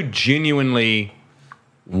 but who genuinely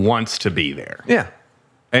wants to be there. Yeah,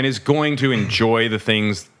 and is going to enjoy the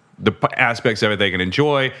things, the aspects of it they can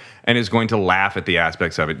enjoy, and is going to laugh at the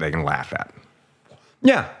aspects of it they can laugh at.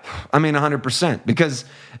 Yeah, I mean 100%. Because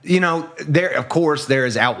there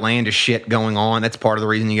is outlandish shit going on. That's part of the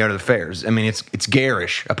reason you go to the fairs. I mean, it's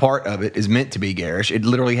garish. A part of it is meant to be garish. It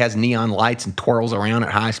literally has neon lights and twirls around at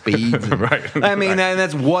high speeds. And, right. I mean,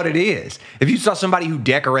 that's what it is. If you saw somebody who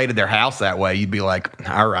decorated their house that way, you'd be like,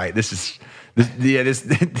 all right, this is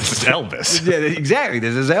Elvis. Yeah, exactly.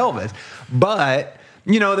 This is Elvis. But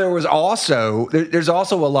there's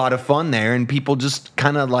also a lot of fun there and people just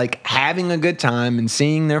kind of like having a good time and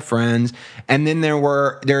seeing their friends. And then there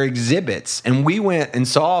are exhibits, and we went and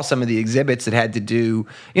saw some of the exhibits that had to do,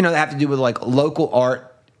 that have to do with like local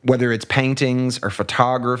art, whether it's paintings or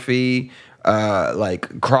photography,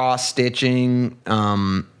 like cross stitching,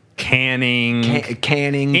 canning,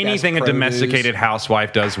 anything a domesticated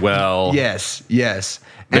housewife does well. Yes.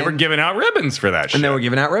 They were giving out ribbons for that shit. And they were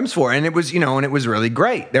giving out ribbons for it. And it was, and it was really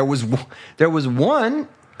great. There was one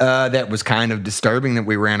that was kind of disturbing that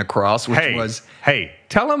we ran across, which was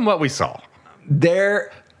tell them what we saw.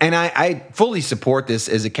 there. And I fully support this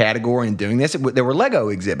as a category in doing this. There were Lego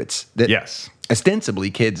exhibits that ostensibly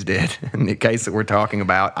kids did. In the case that we're talking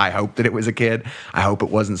about, I hope that it was a kid. I hope it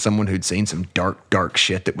wasn't someone who'd seen some dark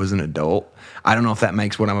shit that was an adult. I don't know if that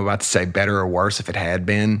makes what I'm about to say better or worse if it had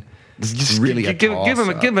been. Just really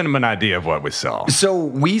give them an idea of what we saw. So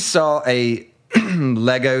we saw a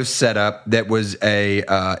Lego setup that was it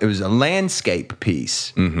was a landscape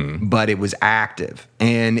piece, but it was active,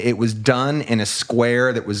 and it was done in a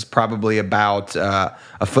square that was probably about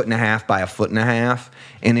 1.5 by 1.5 feet,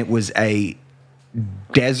 and it was a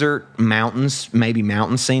desert mountain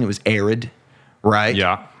scene. It was arid, right?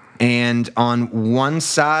 Yeah. And on one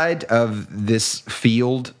side of this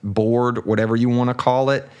field board, whatever you want to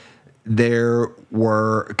call it, there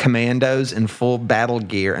were commandos in full battle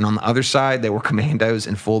gear, and on the other side there were commandos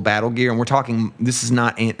in full battle gear. And we're talking, this is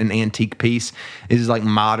not an antique piece. This is like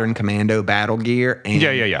modern commando battle gear. And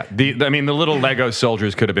yeah. The little Lego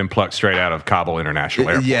soldiers could have been plucked straight out of Kabul International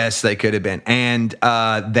Airport. Yes, they could have been. And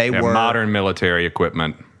they were modern military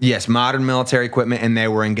equipment. Yes, modern military equipment, and they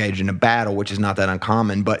were engaged in a battle, which is not that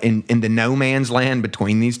uncommon. But in the no man's land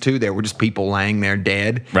between these two, there were just people laying there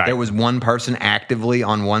dead. Right. There was one person actively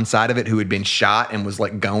on one side of it who had been shot and was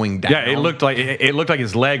like going down. Yeah, it looked like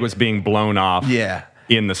his leg was being blown off. Yeah.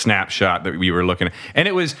 In the snapshot that we were looking at, and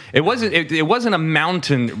it wasn't a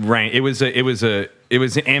mountain range. It was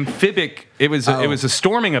an amphibic. It was a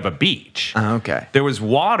storming of a beach. Oh, okay. There was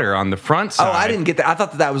water on the front side. Oh, I didn't get that. I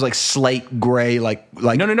thought that was like slate gray, like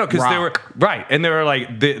no, because they were right, and they were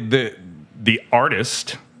like the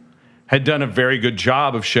artist had done a very good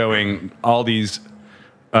job of showing all these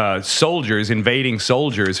invading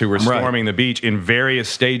soldiers who were storming the beach in various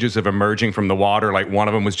stages of emerging from the water. Like one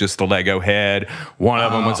of them was just the Lego head. One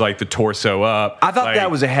of them was like the torso up. I thought that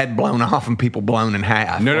was a head blown off and people blown in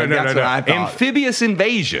half. No. What I thought. Amphibious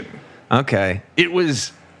invasion. Okay. It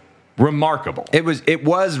was remarkable. It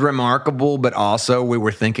was remarkable, but also we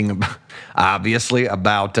were thinking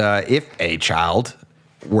about if a child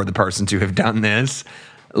were the person to have done this.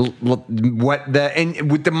 And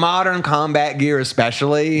with the modern combat gear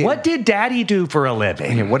especially. What did Daddy do for a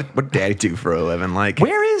living? Yeah, what did Daddy do for a living? Like,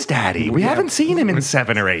 where is Daddy? We haven't seen him in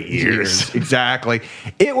 7 or 8 years. Exactly.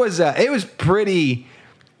 It was pretty.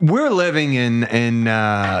 We're living in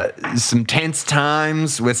some tense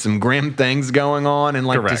times with some grim things going on, and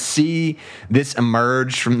Correct. To see this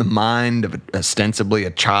emerge from the mind of ostensibly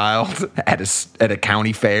a child at a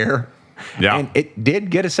county fair. Yeah. And it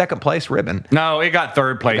did get a second place ribbon. No, it got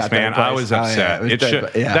third place, man. I was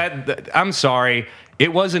upset. I'm sorry.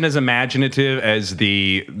 It wasn't as imaginative as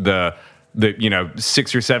the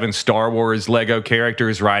 6 or 7 Star Wars Lego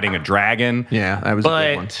characters riding a dragon. Yeah, that was a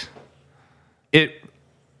good one.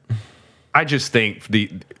 I just think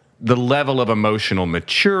the level of emotional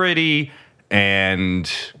maturity and,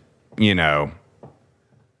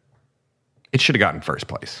 it should have gotten first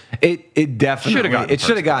place. It definitely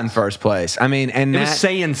should have gotten first place. I mean, and it was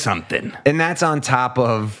saying something, and that's on top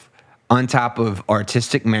of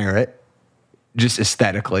artistic merit, just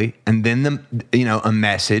aesthetically, and then a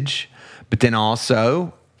message, but then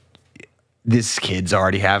also this kid's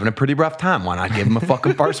already having a pretty rough time. Why not give him a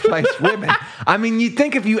fucking first place ribbon? I mean, you'd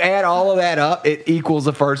think if you add all of that up, it equals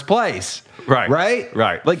a first place, right?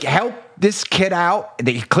 Like help this kid out.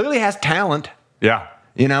 He clearly has talent. Yeah.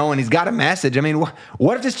 And he's got a message. I mean,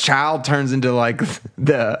 what if this child turns into like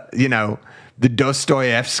the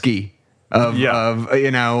Dostoevsky or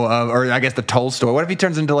I guess the Tolstoy. What if he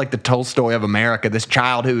turns into like the Tolstoy of America? This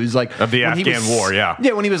child who's like of the Afghan War, yeah.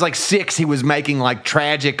 Yeah, when he was like 6, he was making like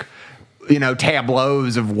tragic,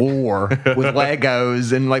 tableaus of war with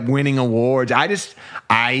Legos and like winning awards. I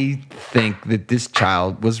think that this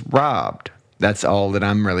child was robbed. That's all that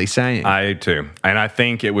I'm really saying. I too, and I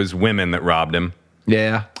think it was women that robbed him.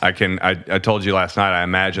 Yeah, I told you last night. I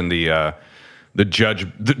imagine the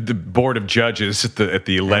board of judges at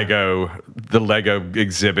the Lego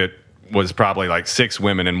exhibit was probably like 6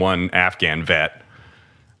 women and 1 Afghan vet,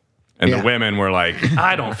 and the women were like,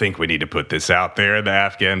 "I don't think we need to put this out there." And the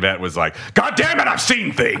Afghan vet was like, "God damn it, I've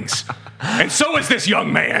seen things, and so is this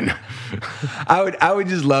young man." I would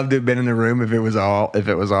just love to have been in the room if it was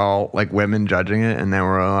all like women judging it, and they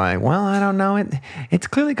were like, "Well, I don't know, it's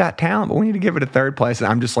clearly got talent, but we need to give it a third place."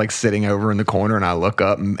 And I'm just like sitting over in the corner, and I look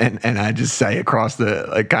up and I just say across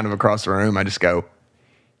the room, I just go,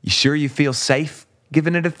 "You sure you feel safe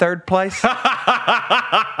giving it a third place?"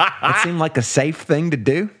 That seemed like a safe thing to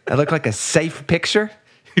do. It looked like a safe picture.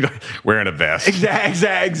 Wearing a vest.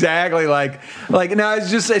 Exactly. Like no,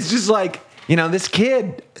 it's just like. this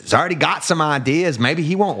kid has already got some ideas. Maybe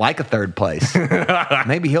he won't like a third place.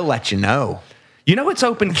 Maybe he'll let you know. It's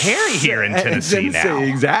open carry here in Tennessee now.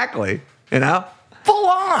 Exactly. Full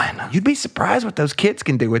on. You'd be surprised what those kids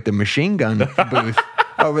can do with the machine gun booth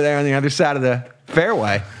over there on the other side of the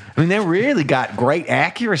fairway. I mean, they really got great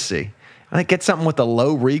accuracy. I think get something with a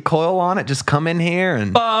low recoil on it. Just come in here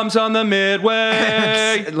and bombs on the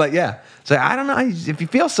midway. So I don't know. If you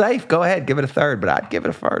feel safe, go ahead, give it a third. But I'd give it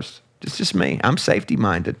a first. It's just me. I'm safety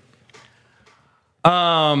minded.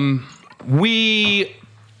 We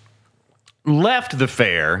left the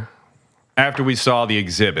fair after we saw the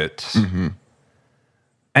exhibit,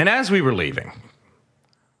 and as we were leaving,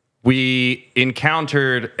 we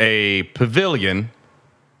encountered a pavilion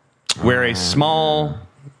where a small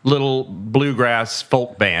little bluegrass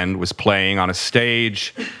folk band was playing on a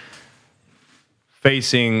stage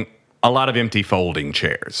facing a lot of empty folding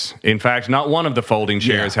chairs. In fact, not one of the folding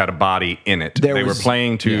chairs had a body in it. They were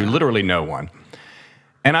playing to literally no one.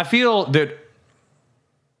 And I feel that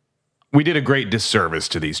we did a great disservice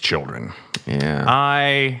to these children.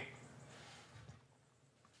 Yeah.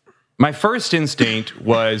 My first instinct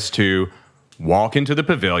was to walk into the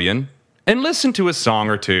pavilion and listen to a song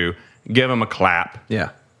or two, give them a clap,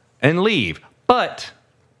 and leave. But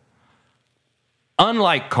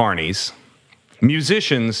unlike carnies,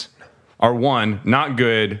 musicians are not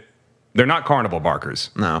good. They're not carnival barkers.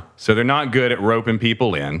 No. So they're not good at roping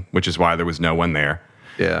people in, which is why there was no one there.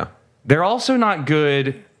 Yeah. They're also not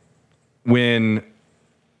good when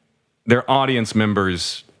their audience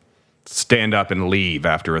members stand up and leave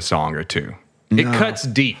after a song or two. It cuts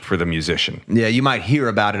deep for the musician. Yeah, you might hear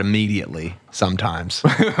about it immediately sometimes.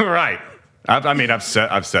 Right. I've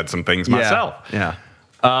said some things myself. Yeah.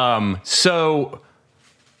 So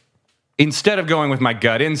instead of going with my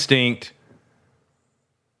gut instinct,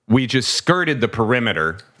 we just skirted the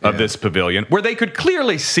perimeter of this pavilion where they could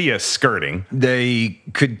clearly see us skirting. They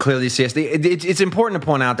could clearly see us. It's important to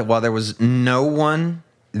point out that while there was no one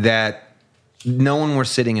was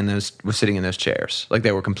sitting in those chairs. Like,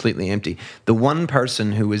 they were completely empty. The one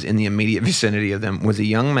person who was in the immediate vicinity of them was a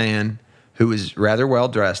young man who was rather well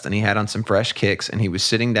dressed, and he had on some fresh kicks, and he was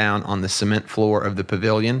sitting down on the cement floor of the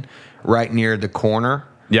pavilion right near the corner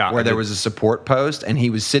where there was a support post, and he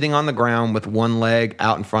was sitting on the ground with one leg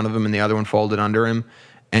out in front of him and the other one folded under him,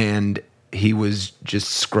 and he was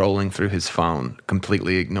just scrolling through his phone,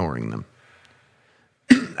 completely ignoring them.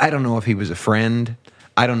 I don't know if he was a friend.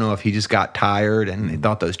 I don't know if he just got tired and he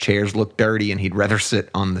thought those chairs looked dirty and he'd rather sit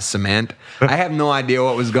on the cement. I have no idea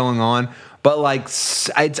what was going on. But, like,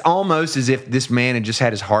 it's almost as if this man had just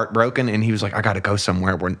had his heart broken and he was like, I got to go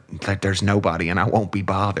somewhere where there's nobody and I won't be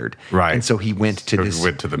bothered. Right. And so he went to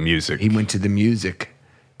the music. He went to the music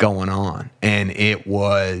going on. And it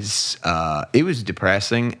was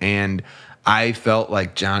depressing. And I felt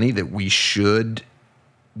like, Johnny, that we should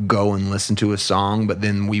go and listen to a song, but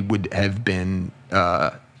then we would have been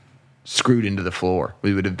screwed into the floor.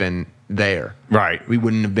 We would have been there. Right. We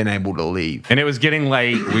wouldn't have been able to leave. And it was getting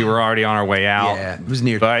late. We were already on our way out. Yeah, it was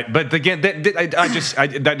near. But again, I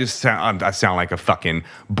sound like a fucking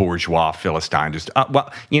bourgeois Philistine. Just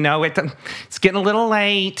it's getting a little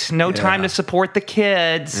late. No time to support the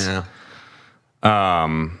kids. Yeah.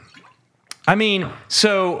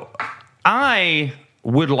 So I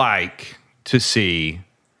would like to see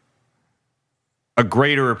a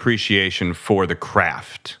greater appreciation for the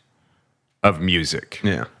craft of music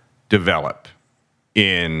develop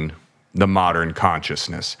in the modern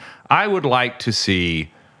consciousness. I would like to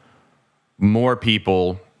see more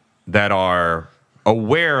people that are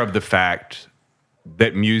aware of the fact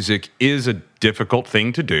that music is a difficult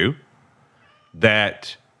thing to do,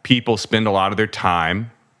 that people spend a lot of their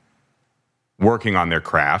time working on their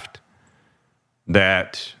craft,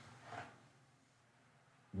 that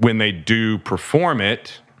when they do perform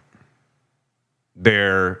it,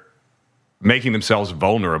 they're making themselves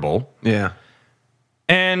vulnerable. Yeah.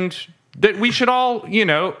 And that we should all,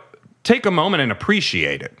 take a moment and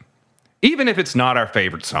appreciate it. Even if it's not our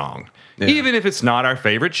favorite song. Yeah. Even if it's not our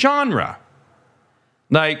favorite genre.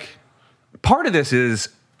 Like, part of this is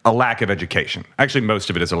a lack of education. Actually, most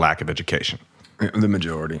of it is a lack of education. The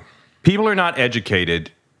majority. People are not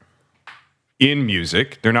educated in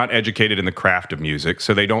music. They're not educated in the craft of music,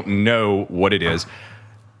 so they don't know what it is.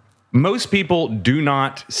 Most people do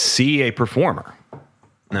not see a performer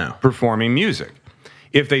performing music.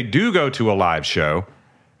 If they do go to a live show,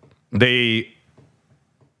 they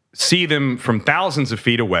see them from thousands of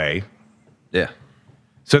feet away. Yeah.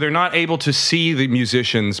 So they're not able to see the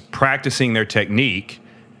musicians practicing their technique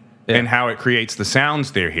and how it creates the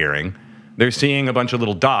sounds they're hearing. They're seeing a bunch of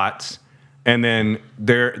little dots, and then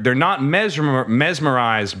they're not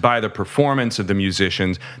mesmerized by the performance of the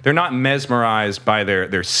musicians. They're not mesmerized by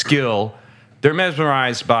their skill. They're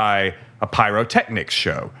mesmerized by a pyrotechnics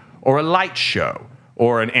show or a light show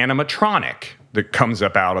or an animatronic that comes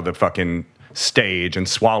up out of the fucking stage and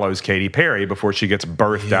swallows Katy Perry before she gets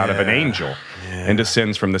birthed out of an angel and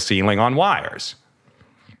descends from the ceiling on wires.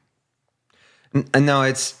 No,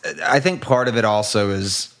 I think part of it also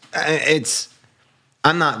is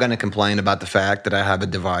I'm not going to complain about the fact that I have a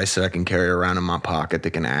device that I can carry around in my pocket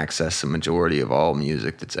that can access the majority of all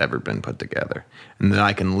music that's ever been put together, and that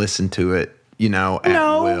I can listen to it, at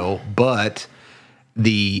will. But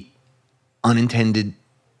the unintended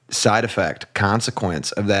side effect,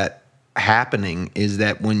 consequence of that happening is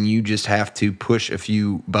that when you just have to push a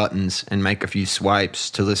few buttons and make a few swipes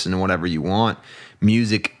to listen to whatever you want,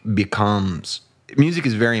 music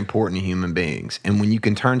is very important to human beings. And when you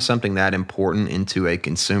can turn something that important into a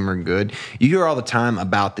consumer good, you hear all the time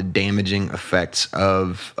about the damaging effects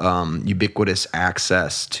of ubiquitous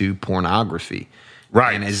access to pornography.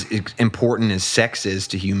 Right. And as important as sex is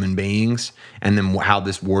to human beings, and then how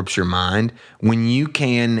this warps your mind, when you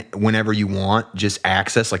can, whenever you want, just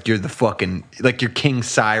access, like you're you're King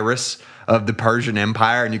Cyrus of the Persian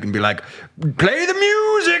Empire, and you can be like, play the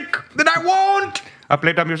music that I want. I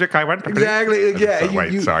played the music I want to play. Exactly.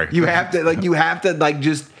 Yeah. Sorry. You have to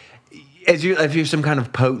just, if you're some kind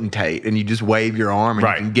of potentate and you just wave your arm and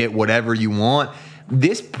you can get whatever you want.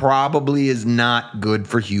 This probably is not good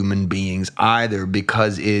for human beings either,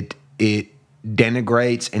 because it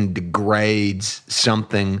denigrates and degrades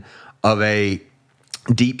something of a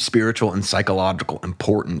deep spiritual and psychological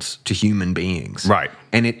importance to human beings. Right.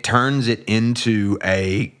 And it turns it into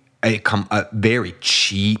a very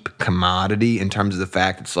cheap commodity in terms of the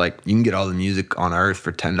fact it's like you can get all the music on earth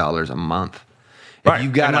for $10 a month. Right. If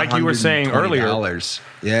you got and like you were saying earlier,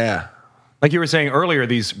 like you were saying earlier,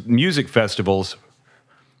 these music festivals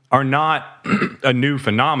are not a new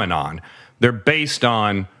phenomenon. They're based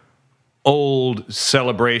on old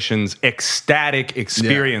celebrations, ecstatic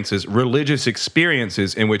experiences, religious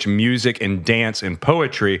experiences in which music and dance and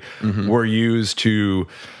poetry were used to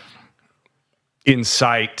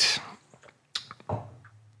incite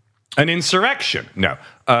an insurrection. No.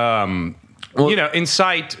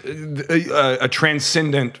 Incite a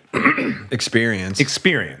transcendent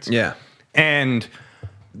experience. Yeah. And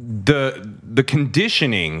the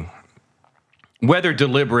conditioning, whether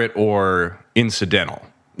deliberate or incidental,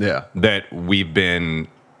 that we've been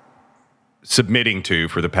submitting to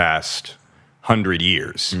for the past 100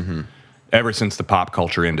 years, ever since the pop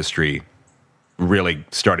culture industry really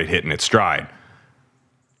started hitting its stride,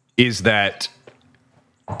 is that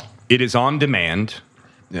it is on demand.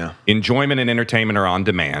 Yeah. Enjoyment and entertainment are on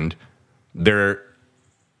demand. There's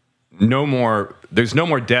no more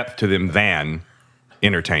depth to them than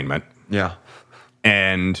entertainment. Yeah.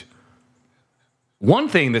 And one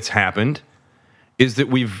thing that's happened is that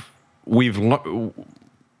we've been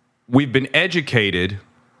educated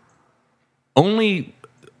only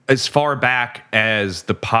as far back as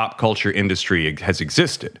the pop culture industry has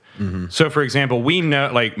existed. So, for example, we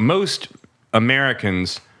know, like most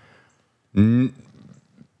Americans,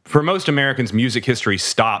 for most Americans, music history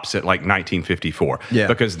stops at like 1954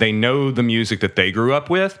 because they know the music that they grew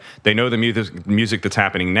up with, they know the music that's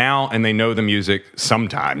happening now, and they know the music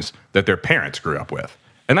sometimes that their parents grew up with.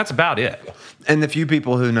 And that's about it. And the few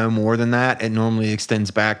people who know more than that, it normally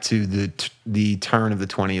extends back to the turn of the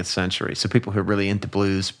 20th century. So people who are really into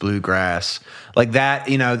blues, bluegrass, like that,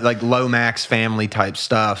 like Lomax family type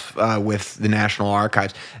stuff with the National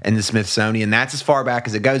Archives and the Smithsonian. That's as far back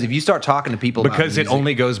as it goes. If you start talking to people because about music, it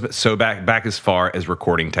only goes so back as far as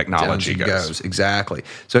recording technology goes. Exactly.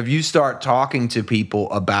 So if you start talking to people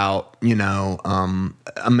about,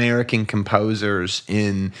 American composers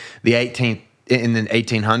in the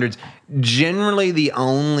 1800s, generally the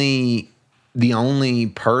only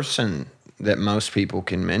person that most people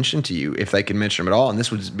can mention to you, if they can mention them at all, and this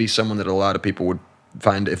would be someone that a lot of people would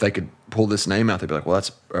find, if they could pull this name out, they'd be like, well,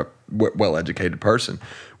 that's a well-educated person,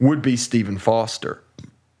 would be Stephen Foster,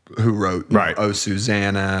 who wrote Oh,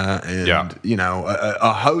 Susanna, and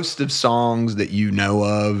a host of songs that you know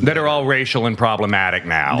of. That are all racial and problematic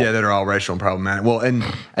now. Yeah, that are all racial and problematic. Well, and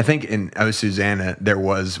I think in Oh, Susanna, there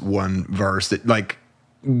was one verse that, like,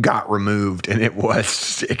 got removed, and it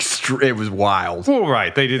was it was wild. Well,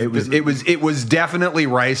 right. They did. It was definitely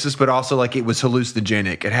racist, but also like it was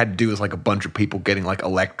hallucinogenic. It had to do with like a bunch of people getting like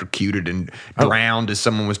electrocuted and drowned as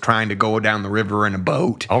someone was trying to go down the river in a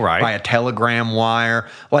boat. All right. By a telegram wire.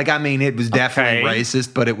 Like, I mean, it was definitely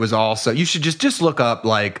racist, but it was also, you should just look up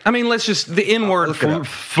like. I mean, the N-word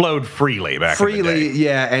flowed freely back in the day.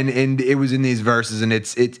 Yeah, and it was in these verses, and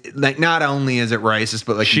it's like not only is it racist,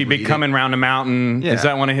 but like She Be Coming Round a Mountain. Yeah. Is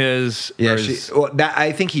that one of his? Yeah,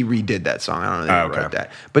 I think he redid that song. I don't know if he wrote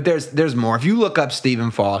that. But there's more. If you look up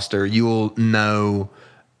Stephen Foster, you'll know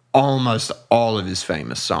almost all of his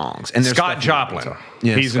famous songs. And there's Scott Joplin.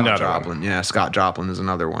 Yeah, He's Scott another Joplin. one. Yeah, Scott Joplin is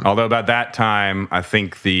another one. Although by that time, I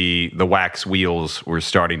think the wax wheels were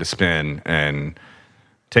starting to spin and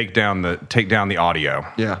take down the audio.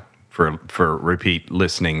 Yeah. For repeat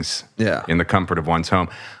listenings. Yeah. In the comfort of one's home.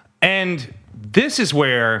 And this is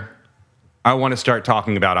where I want to start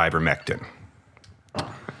talking about ivermectin.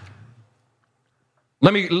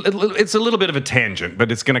 It's a little bit of a tangent,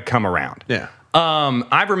 but it's going to come around. Yeah.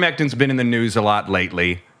 Ivermectin's been in the news a lot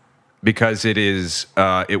lately because it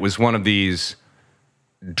was one of these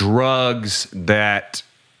drugs that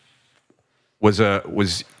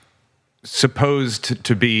was supposed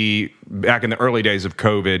to be, back in the early days of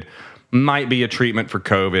COVID, might be a treatment for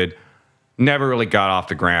COVID, never really got off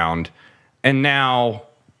the ground, and now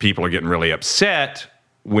people are getting really upset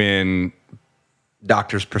when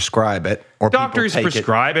doctors prescribe it, or doctors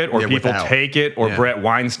prescribe it, or people take it, or Brett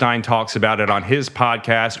Weinstein talks about it on his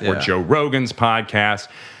podcast, or Joe Rogan's podcast,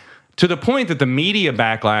 to the point that the media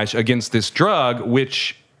backlash against this drug,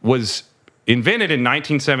 which was invented in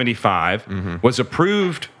 1975, was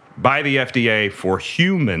approved by the FDA for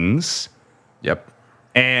humans. Yep.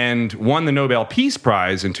 And won the Nobel Peace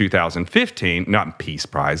Prize in 2015. Not Peace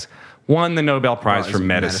Prize. Won the Nobel Prize for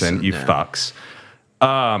medicine, you fucks.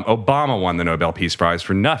 Obama won the Nobel Peace Prize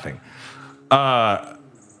for nothing. Now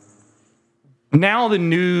the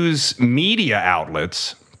news media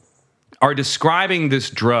outlets are describing this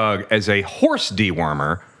drug as a horse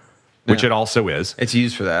dewormer, which it also is. It's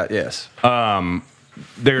used for that, yes.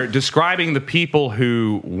 They're describing the people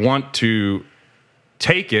who want to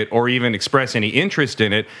take it or even express any interest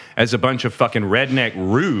in it as a bunch of fucking redneck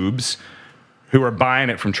rubes who are buying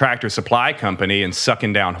it from Tractor Supply Company and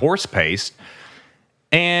sucking down horse paste.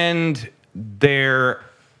 And they're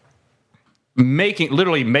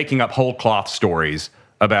literally making up whole cloth stories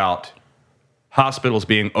about hospitals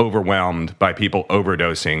being overwhelmed by people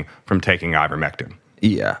overdosing from taking ivermectin.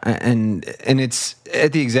 Yeah, and it's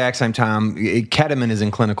at the exact same time, ketamine is in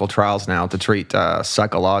clinical trials now to treat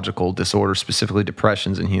psychological disorders, specifically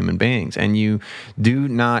depressions in human beings. And you do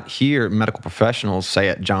not hear medical professionals say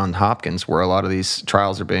at Johns Hopkins, where a lot of these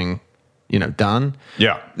trials are being, done.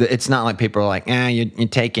 Yeah. It's not like people are like, you're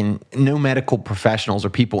taking, no medical professionals or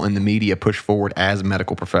people in the media push forward as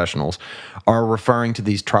medical professionals are referring to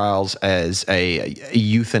these trials as a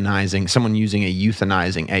euthanizing, someone using a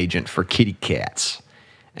euthanizing agent for kitty cats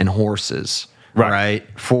and horses, right?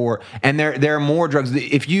 And there are more drugs.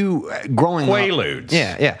 If you growing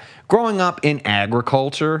Quaaludes. Up, growing up in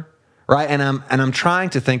agriculture, right? And I'm trying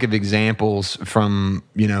to think of examples from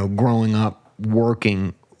growing up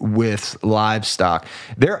working with livestock.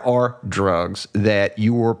 There are drugs that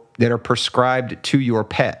are prescribed to your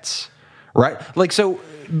pets, right? Like so.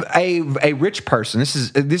 A rich person, this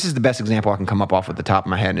is the best example I can come up off at the top of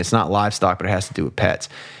my head, and it's not livestock, but it has to do with pets.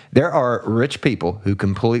 There are rich people who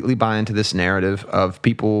completely buy into this narrative of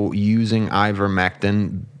people using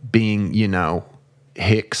ivermectin being,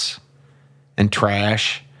 hicks and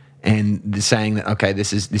trash, and saying that, okay,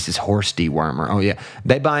 this is horse dewormer. Oh yeah,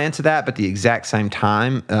 they buy into that, but at the exact same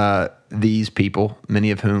time, these people,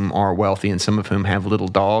 many of whom are wealthy and some of whom have little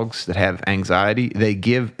dogs that have anxiety, they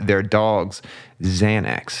give their dogs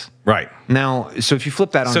Xanax. Right. Now, so if you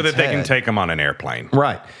flip that on so that they head, can take them on an airplane.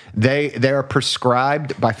 Right. They are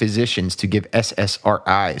prescribed by physicians to give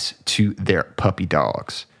SSRIs to their puppy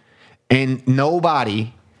dogs. And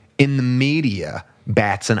nobody in the media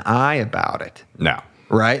bats an eye about it. No.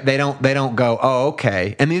 Right? They don't go, "Oh,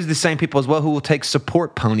 okay." And these are the same people as well who will take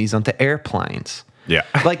support ponies onto airplanes. Yeah.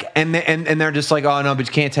 Like and they're just like, "Oh no, but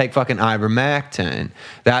you can't take fucking ivermectin.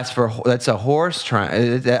 That's a horse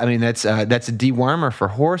that's a dewormer for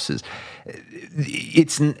horses."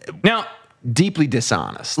 It's now deeply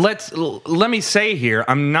dishonest. Let me say here,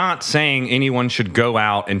 I'm not saying anyone should go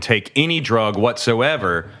out and take any drug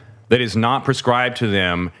whatsoever that is not prescribed to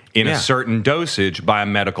them in a certain dosage by a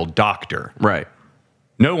medical doctor. Right.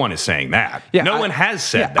 No one is saying that. Yeah, no one has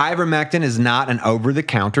said that. Ivermectin is not an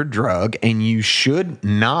over-the-counter drug, and you should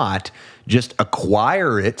not just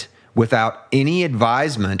acquire it without any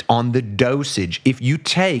advisement on the dosage. If you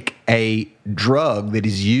take a drug that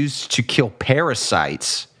is used to kill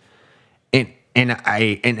parasites in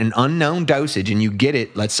an unknown dosage, and you get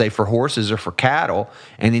it, let's say for horses or for cattle,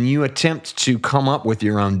 and then you attempt to come up with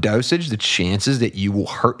your own dosage, the chances that you will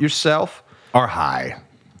hurt yourself are high.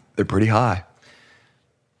 They're pretty high.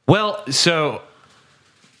 Well, so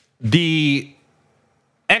the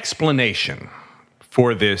explanation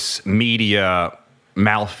for this media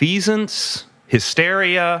malfeasance,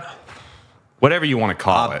 hysteria, whatever you want to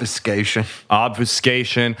call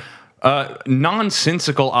obfuscation,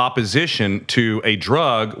 nonsensical opposition to a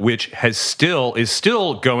drug which is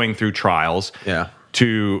still going through trials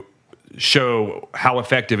to show how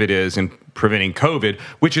effective it is in preventing COVID,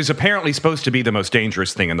 which is apparently supposed to be the most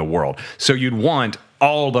dangerous thing in the world. So you'd want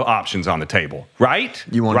all the options on the table, right?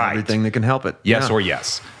 You want everything that can help it. Yes or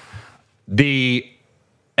yes. The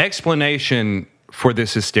explanation for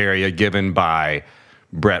this hysteria given by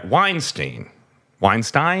Brett Weinstein.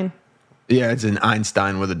 Weinstein? Yeah, it's an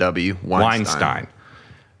Einstein with a W. Weinstein,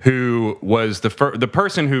 who was the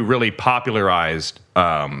person who really popularized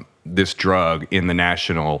this drug in the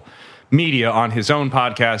national media on his own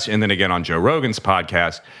podcast and then again on Joe Rogan's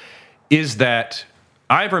podcast, is that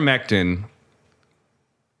ivermectin,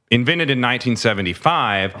 invented in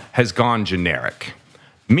 1975, has gone generic,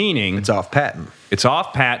 meaning it's off patent. It's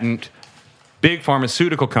off patent. Big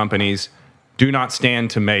pharmaceutical companies do not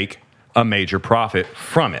stand to make a major profit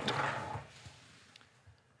from it.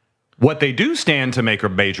 What they do stand to make a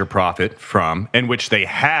major profit from, and which they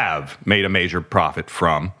have made a major profit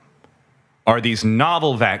from, are these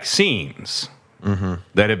novel vaccines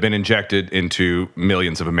that have been injected into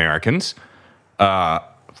millions of Americans.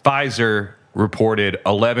 Pfizer reported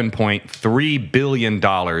 $11.3 billion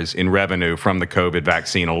in revenue from the COVID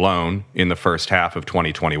vaccine alone in the first half of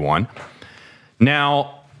 2021.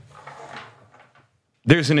 Now,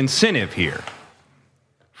 there's an incentive here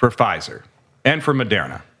for Pfizer and for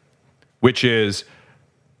Moderna, which is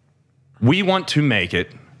we want to make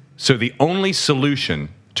it so the only solution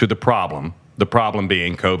to the problem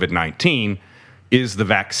being COVID-19, is the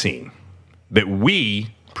vaccine that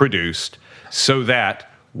we produced so that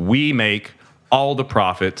we make all the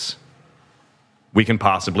profits we can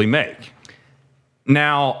possibly make.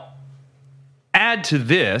 Now, add to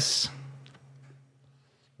this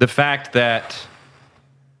the fact that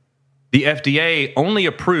the FDA only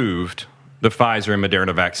approved the Pfizer and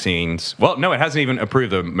Moderna vaccines. Well, no, it hasn't even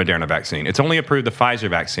approved the Moderna vaccine. It's only approved the Pfizer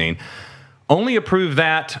vaccine. Only approved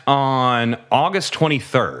that on August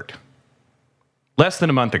 23rd, less than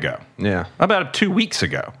a month ago. Yeah. About 2 weeks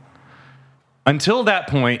ago. Until that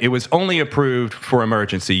point, it was only approved for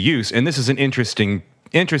emergency use. And this is an interesting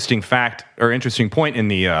fact or interesting point in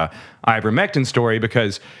the ivermectin story,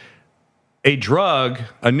 because a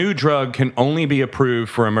new drug can only be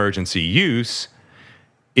approved for emergency use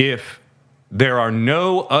if there are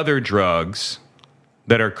no other drugs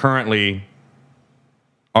that are currently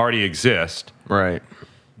already exist, right,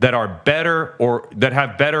 that are better or that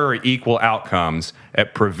have better or equal outcomes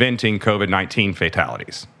at preventing COVID-19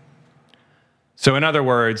 fatalities. So in other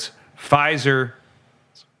words, Pfizer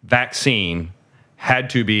vaccine had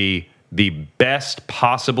to be the best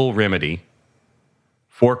possible remedy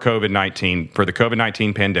for COVID-19, for the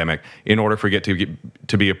COVID-19 pandemic, in order for it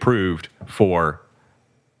to be approved for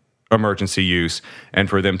emergency use and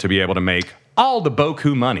for them to be able to make all the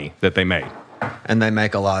boku money that they made. And they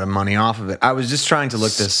make a lot of money off of it. I was just trying to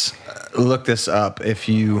look this up. If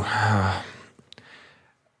you,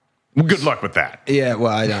 good luck with that. Yeah,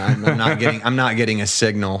 well, I'm not getting a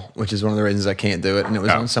signal, which is one of the reasons I can't do it. And it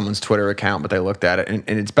was on someone's Twitter account, but they looked at it, and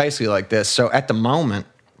it's basically like this. So at the moment,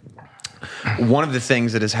 one of the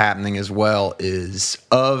things that is happening as well is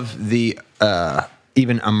of the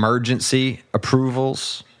even emergency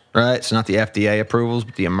approvals, right? So not the FDA approvals,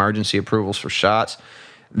 but the emergency approvals for shots.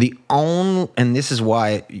 And this is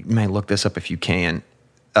why you may look this up if you can.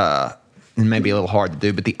 It may be a little hard to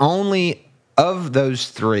do, but the only of those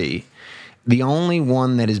three, the only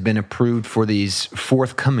one that has been approved for these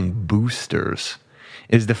forthcoming boosters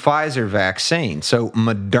is the Pfizer vaccine. So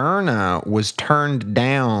Moderna was turned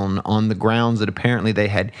down on the grounds that apparently they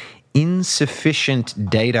had insufficient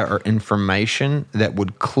data or information that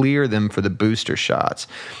would clear them for the booster shots.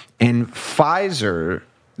 And Pfizer,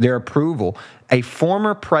 their approval, a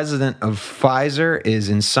former president of Pfizer is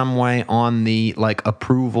in some way on the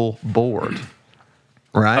approval board,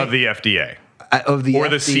 right? Of the FDA. of the Or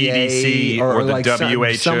the FDA CDC or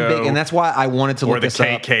the some big, WHO, and that's why I wanted to or look the this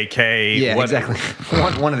up. KKK. Yeah, exactly.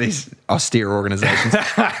 One of these austere organizations.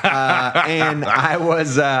 And I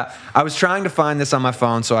was trying to find this on my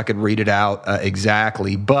phone so I could read it out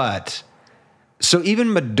exactly. But so even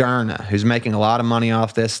Moderna, who's making a lot of money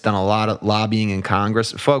off this, done a lot of lobbying in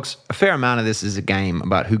Congress, folks. A fair amount of this is a game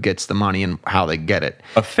about who gets the money and how they get it.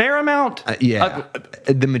 A fair amount?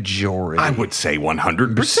 The majority. I would say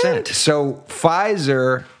 100%. So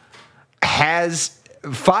Pfizer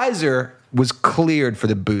was cleared for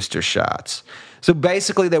the booster shots. So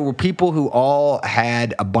basically, there were people who all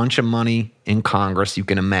had a bunch of money in Congress, you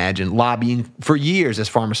can imagine, lobbying for years as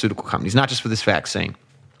pharmaceutical companies, not just for this vaccine.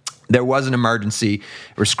 There was an emergency.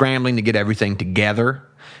 We're scrambling to get everything together.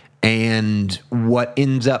 And what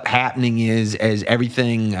ends up happening is, as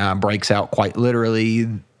everything breaks out quite literally,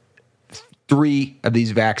 3 of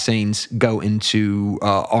these vaccines go into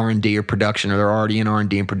R&D or production, or they're already in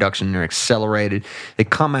R&D and production, and they're accelerated. They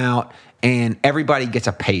come out, and everybody gets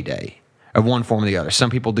a payday of one form or the other. Some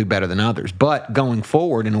people do better than others. But going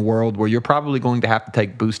forward in a world where you're probably going to have to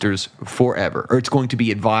take boosters forever, or it's going to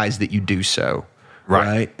be advised that you do so,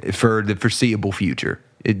 right? For the foreseeable future.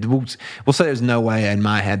 We'll say there's no way in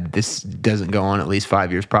my head that this doesn't go on at least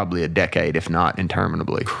 5 years, probably a decade, if not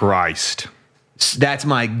interminably. Christ. That's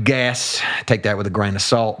my guess. Take that with a grain of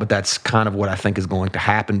salt, but that's kind of what I think is going to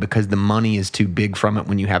happen because the money is too big from it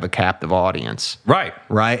when you have a captive audience. Right.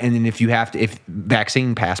 Right. And then if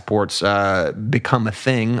vaccine passports become a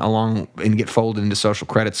thing along and get folded into social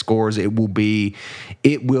credit scores, it will be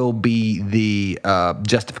the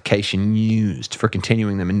justification used for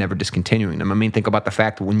continuing them and never discontinuing them. I mean, think about the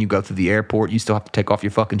fact that when you go through the airport, you still have to take off your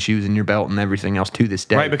fucking shoes and your belt and everything else to this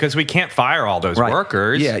day. Right, because we can't fire all those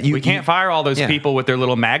workers. Yeah, we can't fire all those people with their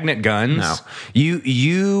little magnet guns. No.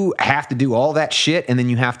 You have to do all that shit, and then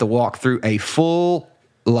you have to walk through a full,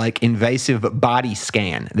 invasive body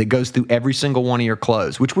scan that goes through every single one of your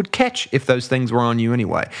clothes, which would catch if those things were on you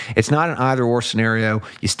anyway. It's not an either-or scenario.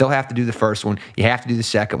 You still have to do the first one. You have to do the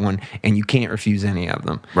second one, and you can't refuse any of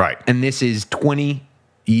them. Right. And this is 20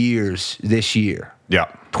 years this year. Yeah.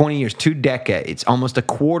 20 years, 2 decades, almost a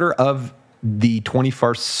quarter of the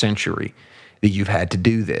 21st century that you've had to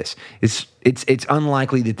do this. It's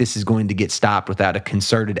unlikely that this is going to get stopped without a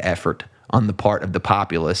concerted effort on the part of the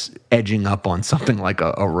populace edging up on something like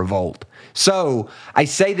a revolt. So I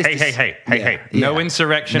say this. Hey! No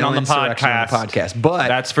insurrection on the podcast. But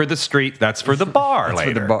that's for the street. That's for the bar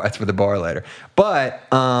later. That's for the bar later. But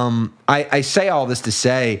I say all this to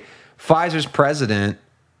say, Pfizer's president.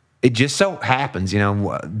 It just so happens,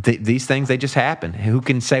 these things, they just happen. Who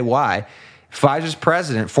can say why? Pfizer's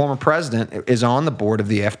former president, is on the board of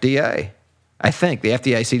the FDA. I think the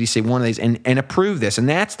FDA, CDC, one of these, and approved this. And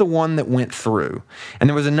that's the one that went through. And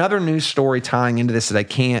there was another news story tying into this that I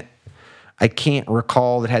can't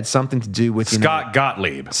recall that had something to do with Scott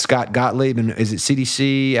Gottlieb. Scott Gottlieb, and is it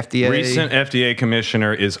CDC, FDA? Recent FDA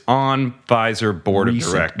commissioner is on Pfizer board of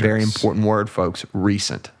directors. Very important word, folks.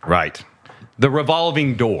 Recent. Right. The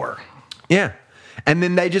revolving door. Yeah. And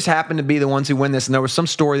then they just happened to be the ones who win this. And there was some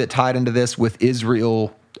story that tied into this with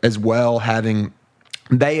Israel as well,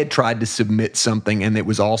 they had tried to submit something and it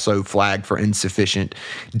was also flagged for insufficient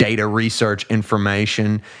data research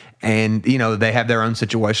information. And, they have their own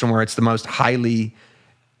situation where it's the most highly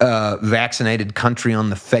vaccinated country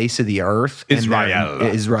on the face of the earth.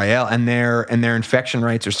 Israel. And their infection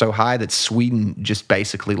rates are so high that Sweden just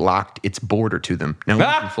basically locked its border to them. No one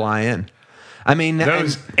can fly in. I mean,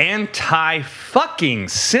 those anti-fucking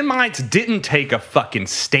Semites didn't take a fucking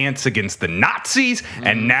stance against the Nazis,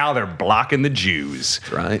 and now they're blocking the Jews.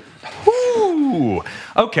 That's right. Woo.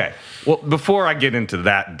 Okay. Well, before I get into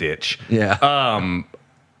that ditch, the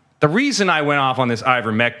reason I went off on this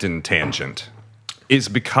ivermectin tangent is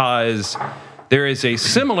because there is a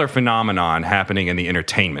similar phenomenon happening in the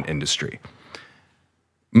entertainment industry.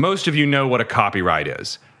 Most of you know what a copyright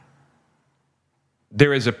is.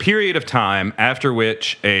 There is a period of time after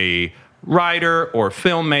which a writer or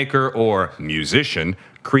filmmaker or musician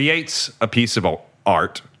creates a piece of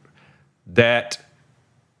art that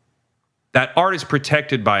art is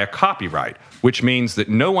protected by a copyright, which means that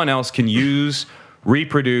no one else can use,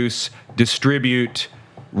 reproduce, distribute,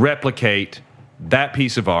 replicate that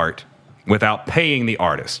piece of art without paying the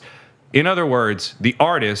artist. In other words, the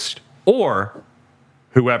artist or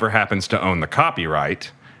whoever happens to own the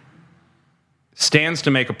copyright stands to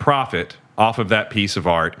make a profit off of that piece of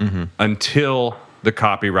art until the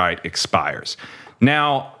copyright expires.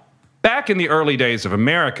 Now, back in the early days of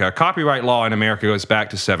America, copyright law in America goes back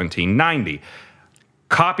to 1790.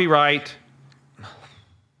 Copyright,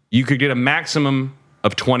 you could get a maximum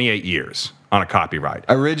of 28 years on a copyright.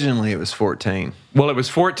 Originally, it was 14. Well, it was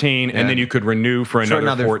 14, Yeah. and then you could renew for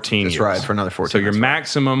another 14 that's years. right, for another 14. So your that's right.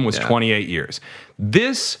 maximum was Yeah. 28 years.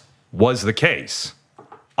 This was the case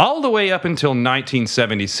all the way up until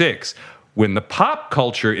 1976, when the pop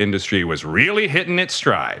culture industry was really hitting its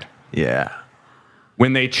stride. Yeah.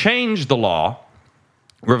 When they changed the law,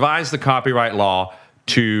 revised the copyright law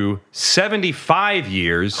to 75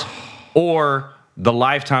 years or the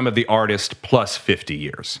lifetime of the artist plus 50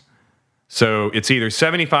 years. So it's either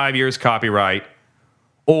 75 years copyright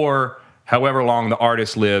or however long the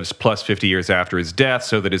artist lives plus 50 years after his death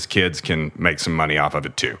so that his kids can make some money off of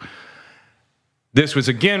it too. This was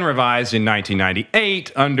again revised in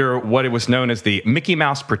 1998 under what it was known as the Mickey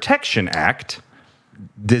Mouse Protection Act.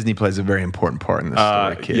 Disney plays a very important part in this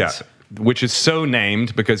story, kids. Yeah, which is so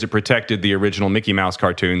named because it protected the original Mickey Mouse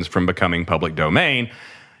cartoons from becoming public domain,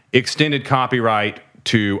 extended copyright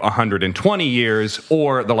to 120 years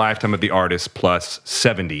or the lifetime of the artist plus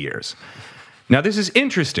 70 years. Now, this is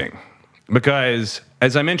interesting because,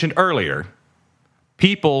 as I mentioned earlier,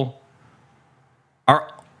 people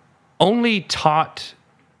are only taught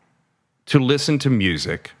to listen to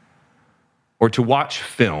music or to watch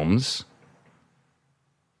films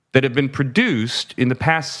that have been produced in the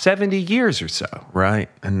past 70 years or so. Right.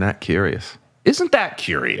 And that curious. Isn't that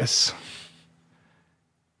curious?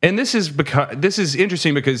 And this is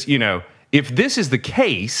interesting because, you know, if this is the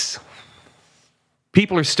case,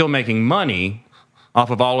 people are still making money off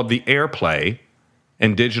of all of the airplay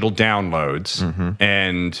and digital downloads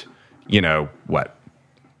and, you know,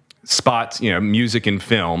 spots, you know, music and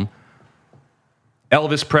film.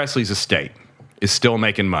 Elvis Presley's estate is still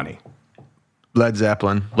making money. Led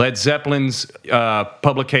Zeppelin. Led Zeppelin's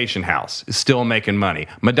publication house is still making money.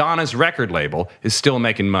 Madonna's record label is still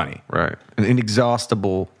making money. Right. An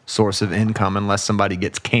inexhaustible source of income unless somebody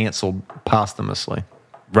gets canceled posthumously.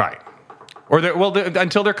 Right. Or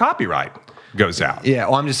until their copyright goes out. Yeah,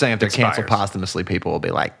 well, I'm just saying if they're canceled Expires. posthumously, people will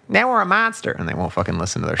be like, now we're a monster, and they won't fucking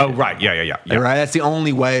listen to their shit. Oh, right. Yeah. Right? That's the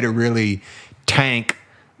only way to really tank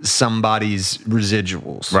somebody's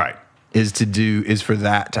residuals. Right. Is for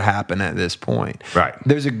that to happen at this point. Right.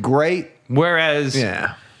 There's a great... Whereas,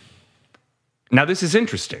 Yeah. now this is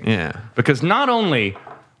interesting. Yeah. Because not only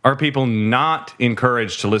are people not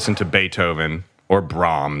encouraged to listen to Beethoven or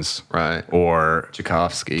Brahms Right. or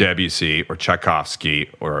Tchaikovsky. Debussy or Tchaikovsky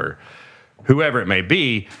or whoever it may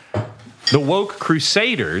be, the woke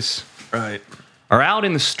crusaders Right. are out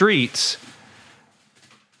in the streets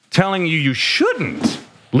telling you shouldn't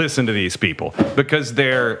listen to these people because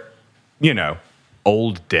they're, you know,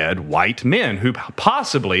 old dead white men who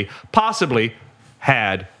possibly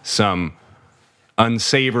had some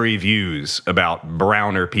unsavory views about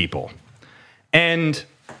browner people. And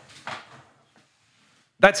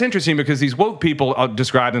that's interesting because these woke people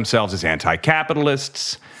describe themselves as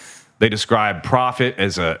anti-capitalists. They describe profit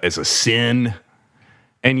as a sin.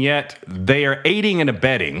 And yet they are aiding and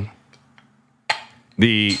abetting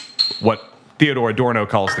what Theodore Adorno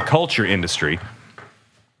calls the culture industry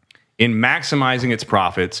in maximizing its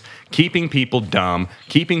profits, keeping people dumb,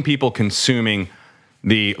 keeping people consuming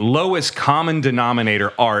the lowest common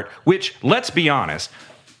denominator art, which, let's be honest,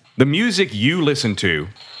 the music you listen to,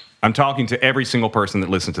 I'm talking to every single person that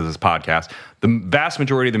listens to this podcast, the vast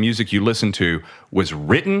majority of the music you listen to was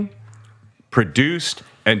written, produced,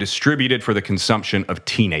 and distributed for the consumption of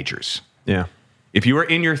teenagers. Yeah. If you are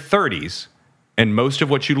in your 30s and most of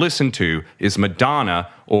what you listen to is Madonna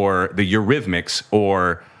or the Eurythmics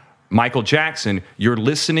or Michael Jackson, you're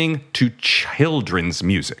listening to children's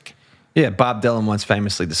music. Yeah, Bob Dylan once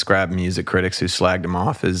famously described music critics who slagged him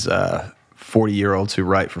off as 40-year-olds who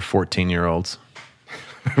write for 14-year-olds.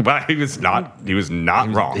 But he was not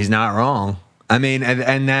wrong. He's not wrong. I mean,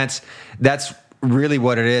 and that's really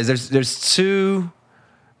what it is.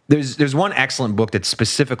 There's one excellent book that's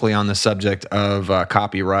specifically on the subject of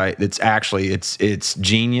copyright. That's actually it's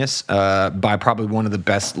genius by probably one of the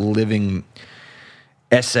best living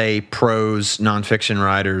essay, prose, nonfiction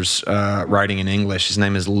writers writing in English. His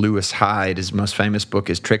name is Lewis Hyde. His most famous book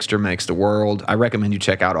is Trickster Makes the World. I recommend you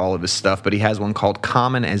check out all of his stuff, but he has one called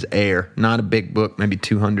Common as Air. Not a big book, maybe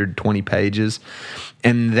 220 pages.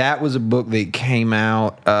 And that was a book that came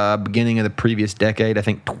out beginning of the previous decade, I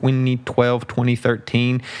think 2012,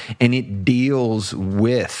 2013. And it deals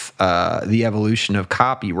with the evolution of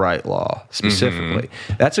copyright law specifically.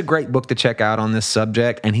 Mm-hmm. That's a great book to check out on this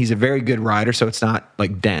subject. And he's a very good writer, so it's not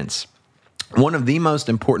like dense. One of the most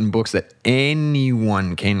important books that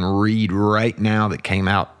anyone can read right now that came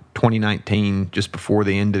out 2019, just before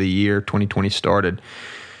the end of the year, 2020 started,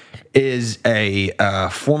 is a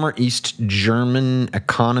former East German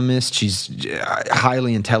economist. She's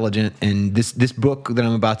highly intelligent, and this book that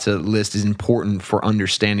I'm about to list is important for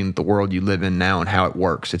understanding the world you live in now and how it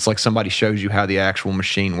works. It's like somebody shows you how the actual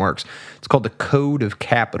machine works. It's called The Code of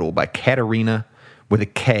Capital by Katerina, with a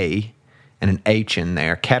K and an H in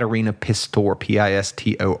there, Katerina Pistor,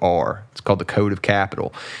 Pistor. It's called The Code of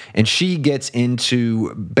Capital. And she gets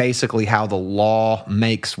into basically how the law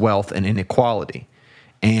makes wealth and inequality.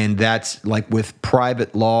 And that's like with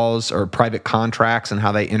private laws or private contracts and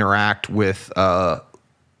how they interact with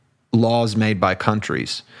laws made by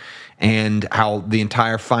countries and how the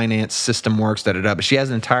entire finance system works, But she has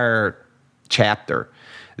an entire chapter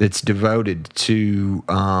that's devoted to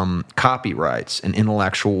copyrights and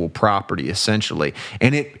intellectual property, essentially.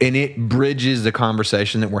 And it bridges the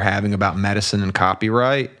conversation that we're having about medicine and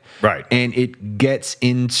copyright. Right. And it gets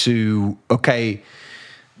into, okay,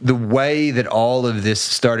 the way that all of this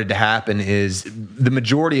started to happen is the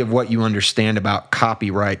majority of what you understand about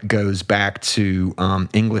copyright goes back to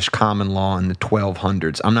English common law in the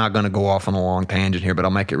 1200s. I'm not going to go off on a long tangent here, but I'll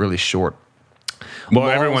make it really short. Well,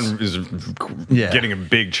 Laws- everyone is getting a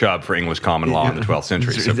big chub for English common law in the 12th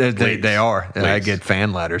century. So they are. please. I get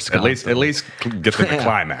fan letters. At least get them the Yeah.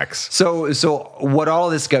 climax. So what all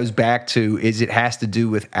this goes back to is it has to do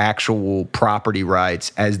with actual property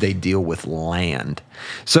rights as they deal with land.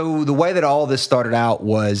 So the way that all this started out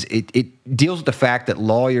was it deals with the fact that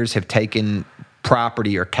lawyers have taken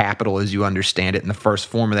property or capital as you understand it, and the first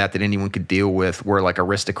form of that anyone could deal with were like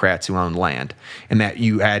aristocrats who owned land, and that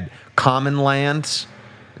you had common lands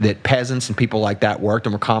that peasants and people like that worked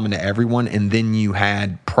and were common to everyone, and then you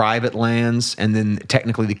had private lands, and then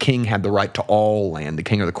technically the king had the right to all land, the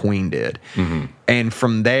king or the queen did. And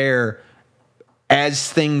from there,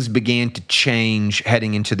 as things began to change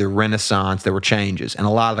heading into the Renaissance, there were changes. And a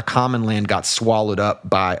lot of the common land got swallowed up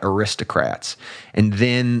by aristocrats. And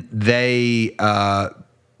then they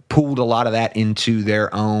pooled a lot of that into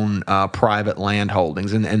their own private land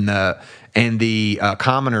holdings. And the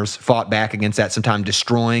commoners fought back against that, sometimes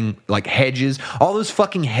destroying like hedges. All those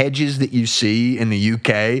fucking hedges that you see in the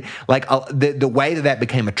UK, like the way that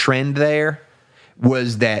became a trend there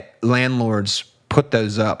was that landlords put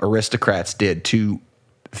those up, aristocrats did, to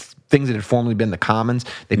things that had formerly been the commons.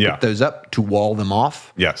 They put those up to wall them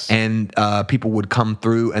off. Yes. And people would come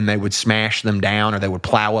through and they would smash them down, or they would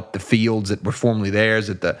plow up the fields that were formerly theirs.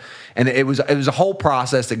 And it was a whole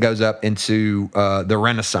process that goes up into the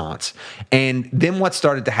Renaissance. And then what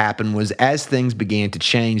started to happen was, as things began to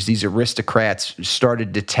change, these aristocrats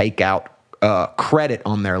started to take out credit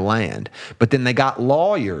on their land. But then they got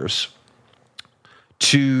lawyers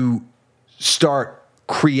to start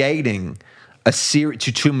creating a series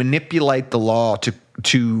to manipulate the law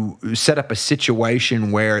to set up a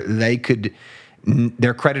situation where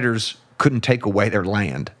their creditors couldn't take away their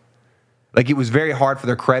land. Like, it was very hard for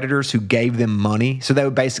their creditors who gave them money. So they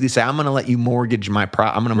would basically say, I'm going to let you mortgage my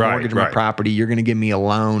I'm going to mortgage my property. You're going to give me a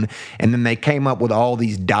loan. And then they came up with all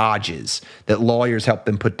these dodges that lawyers helped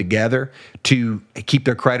them put together to keep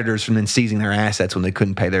their creditors from then seizing their assets when they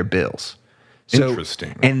couldn't pay their bills. So,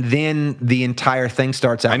 interesting. And then the entire thing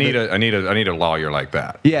starts out. I need a lawyer like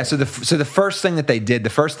that. Yeah. So the first thing that they did, the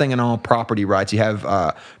first thing in all property rights, you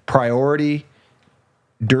have priority,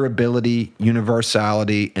 durability,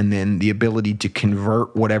 universality, and then the ability to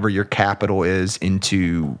convert whatever your capital is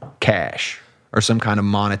into cash or some kind of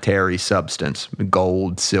monetary substance,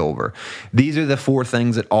 gold, silver. These are the four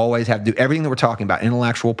things that always have to do everything that we're talking about.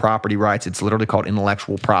 Intellectual property rights, it's literally called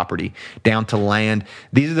intellectual property, down to land.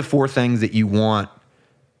 These are the four things that you want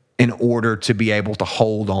in order to be able to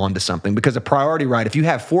hold on to something. Because a priority right, if you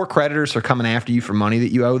have four creditors who are coming after you for money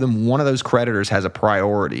that you owe them, one of those creditors has a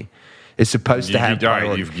priority. It's supposed to have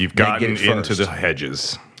priority. You've gotten into the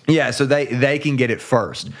hedges. Yeah, so they can get it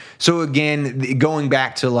first. So again, going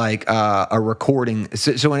back to like a recording,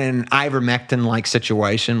 so in an ivermectin-like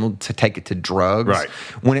situation, to take it to drugs, right.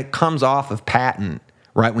 When it comes off of patent,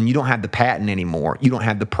 right, when you don't have the patent anymore, you don't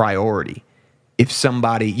have the priority. If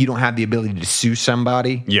you don't have the ability to sue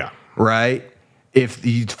somebody, right,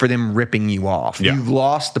 for them ripping you off. You've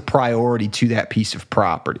lost the priority to that piece of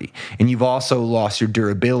property. And you've also lost your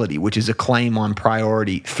durability, which is a claim on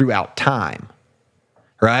priority throughout time.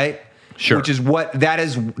 Right? Sure. Which is what that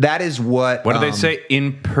is what do they say?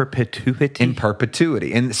 In perpetuity? In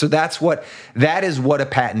perpetuity. And so that is what a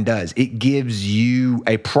patent does. It gives you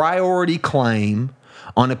a priority claim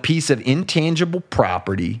on a piece of intangible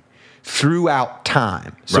property throughout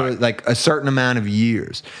time. So like a certain amount of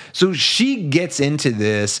years. So she gets into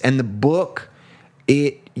this, and the book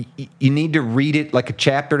You need to read it like a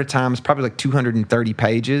chapter at a time. It's probably like 230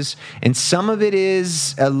 pages, and some of it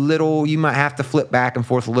is a little. You might have to flip back and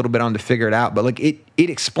forth a little bit on to figure it out. But like it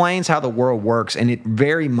explains how the world works, and it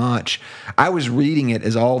very much. I was reading it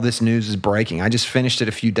as all this news is breaking. I just finished it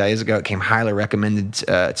a few days ago. It came highly recommended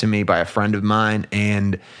to me by a friend of mine,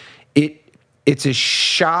 and it's a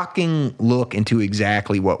shocking look into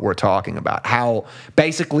exactly what we're talking about. How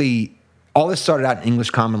basically. All this started out in English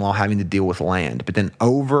common law having to deal with land, but then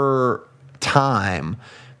over time,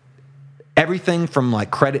 everything from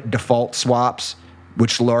like credit default swaps,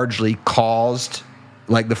 which largely caused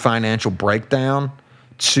like the financial breakdown,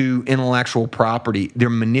 to intellectual property, their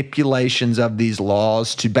manipulations of these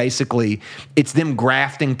laws to basically, it's them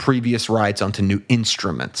grafting previous rights onto new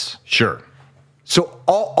instruments. Sure. So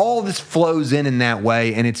all this flows in that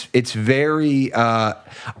way, and it's very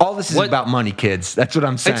all this is about money, kids. That's what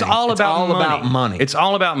I'm saying. It's all about money. It's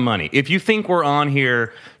all about money. If you think we're on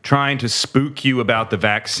here trying to spook you about the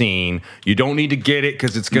vaccine, you don't need to get it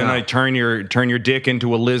because it's going to turn your dick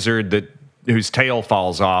into a lizard whose tail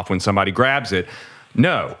falls off when somebody grabs it.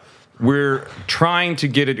 No, we're trying to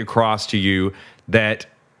get it across to you that,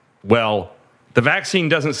 well, the vaccine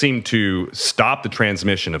doesn't seem to stop the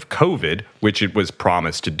transmission of COVID, which it was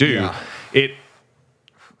promised to do. Yeah. It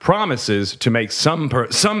promises to make some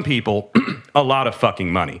people a lot of fucking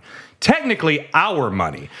money. Technically, our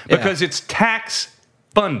money, because it's tax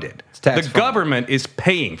funded. The government is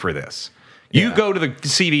paying for this. You go to the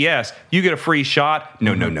CVS, you get a free shot.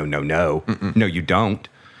 No. No, you don't.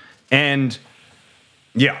 And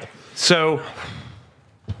yeah, so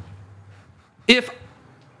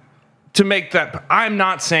to make that, I'm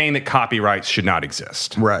not saying that copyrights should not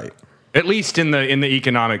exist. Right. At least in the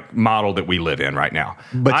economic model that we live in right now.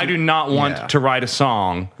 But I do not want to write a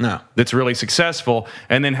song that's really successful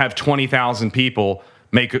and then have 20,000 people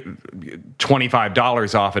make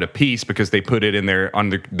 $25 off it a piece because they put it in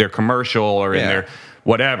their commercial or in their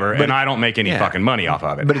whatever, and I don't make any fucking money off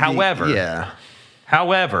of it. But however,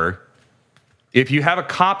 if you have a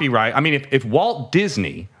copyright, I mean, if Walt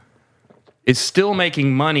Disney is still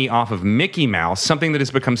making money off of Mickey Mouse, something that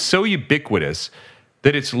has become so ubiquitous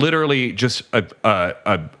that it's literally just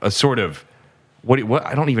a sort of what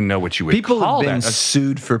I don't even know what you would People call have been that.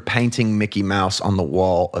 sued for painting Mickey Mouse on the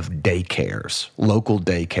wall of daycares, local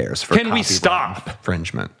daycares, for Can we copyright stop?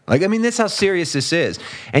 infringement. Like, I mean, that's how serious this is,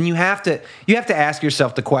 and you have to ask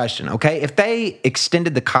yourself the question. Okay, if they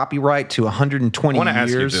extended the copyright to 120 years, I want to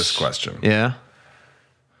ask you this question. Yeah.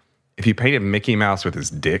 If you painted Mickey Mouse with his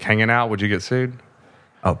dick hanging out, would you get sued?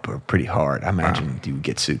 Oh, pretty hard. I imagine you would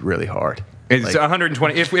get sued really hard. It's Like-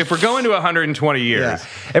 120. If we're going to 120 years,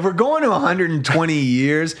 Yeah. If we're going to 120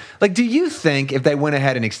 years, like, do you think if they went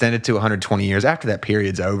ahead and extended to 120 years after that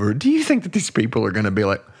period's over, do you think that these people are going to be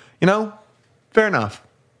like, fair enough.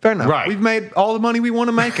 Right. We've made all the money we want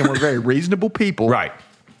to make, and we're very reasonable people. right?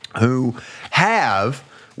 Who have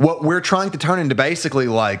what we're trying to turn into basically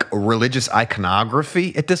like religious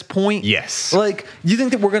iconography at this point. Yes. Like, you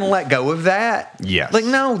think that we're going to let go of that? Yes. Like,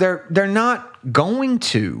 no, they're not going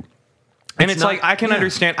to. And it's not- like, I can yeah.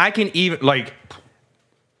 understand. I can even, like,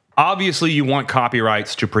 obviously you want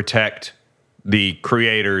copyrights to protect the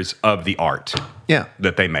creators of the art Yeah.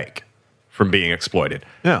 that they make from being exploited.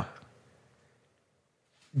 Yeah.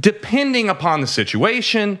 Depending upon the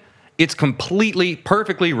situation, it's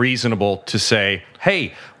perfectly reasonable to say,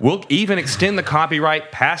 hey, we'll even extend the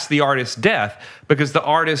copyright past the artist's death because the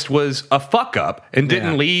artist was a fuck up and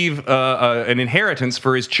didn't leave an inheritance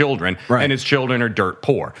for his children, Right. and his children are dirt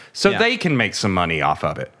poor. So Yeah. they can make some money off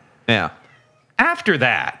of it. Yeah. After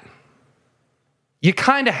that, you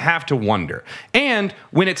kind of have to wonder. And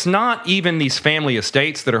when it's not even these family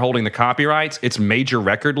estates that are holding the copyrights, it's major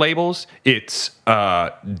record labels, it's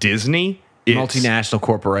Disney, it's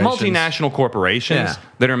Multinational corporations. Yeah.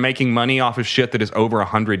 that are making money off of shit that is over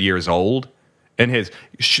 100 years old and is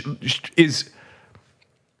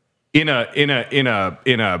in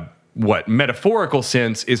a what metaphorical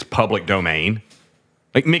sense is public domain.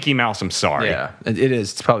 Like Mickey Mouse, I'm sorry. Yeah, it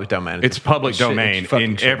is. It's public domain. It's public domain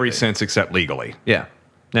fucking in every should be. sense except legally. Yeah.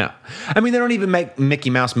 Yeah. I mean, they don't even make Mickey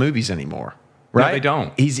Mouse movies anymore. Right? No, they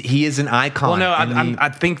don't. He is an icon. Well, no, in the- I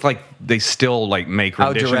think like they still like make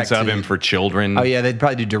renditions direct of to- him for children. Oh yeah, they'd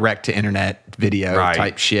probably do direct to internet video Right.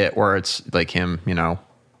 type shit where it's like him,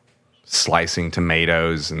 Slicing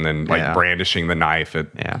tomatoes and then like Yeah. brandishing the knife at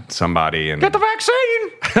somebody and Get the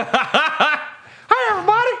vaccine. Hi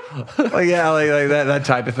everybody. like that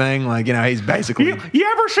type of thing. Like, he's basically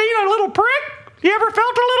You ever seen a little prick? You ever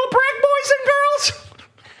felt a little prick, boys and girls?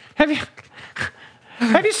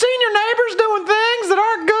 Have you seen your neighbors doing things that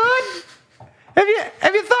aren't good?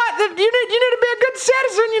 Have you thought that you need to be a good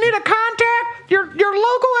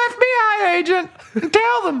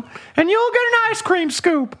cream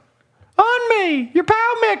scoop. On me, your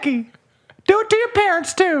pal Mickey. Do it to your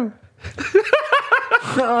parents, too.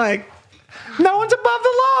 Like, no one's above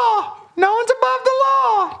the law. No one's above the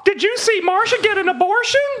law. Did you see Marsha get an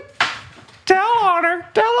abortion? Tell on her.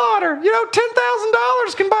 Tell on her. You know,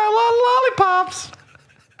 $10,000 can buy a lot of lollipops.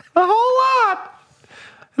 A whole lot.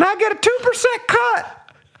 And I get a 2% cut.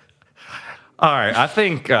 All right, I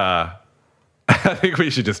think we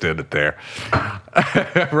should just end it there.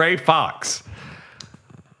 Ray Fox,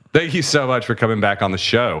 thank you so much for coming back on the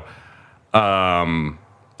show. Do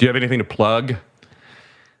you have anything to plug?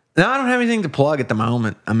 No, I don't have anything to plug at the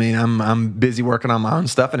moment. I mean, I'm busy working on my own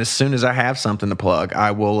stuff, and as soon as I have something to plug,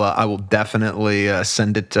 I will definitely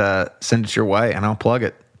send it your way, and I'll plug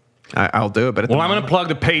it. I'll do it. But I'm going to plug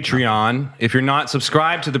the Patreon. If you're not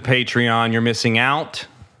subscribed to the Patreon, you're missing out.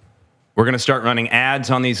 We're going to start running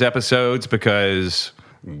ads on these episodes because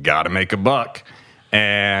got to make a buck,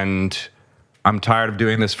 and I'm tired of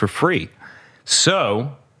doing this for free.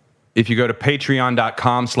 So if you go to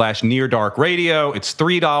patreon.com/neardarkradio, it's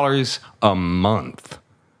 $3 a month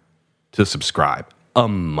to subscribe. A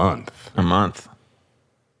month. A month.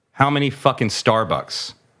 How many fucking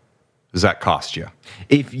Starbucks does that cost you?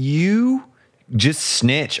 If you just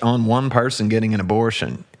snitch on one person getting an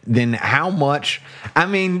abortion, then how much? I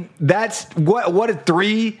mean, that's what at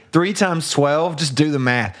 3 times 12? Just do the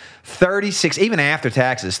math. 36, even after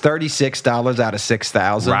taxes, $36 out of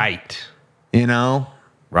 6,000. Right. You know?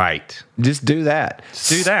 Right. Just do that.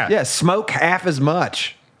 Do that. Yeah, smoke half as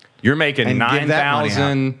much. You're making And give that money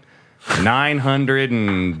out.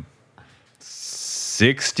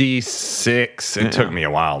 $9,966. It took me a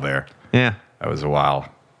while there. Yeah. That was a while.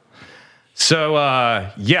 So,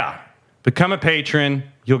 yeah, become a patron.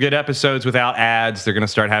 You'll get episodes without ads. They're going to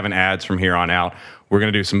start having ads from here on out. We're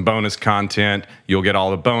going to do some bonus content. You'll get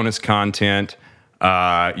all the bonus content.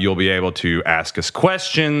 You'll be able to ask us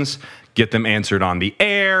questions, get them answered on the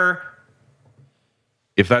air.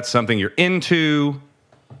 If that's something you're into,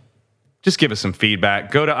 just give us some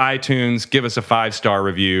feedback. Go to iTunes, give us a 5-star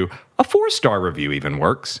review. A 4-star review even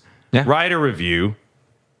works. Yeah. Write a review.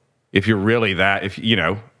 If you're really that, if you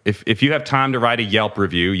have time to write a Yelp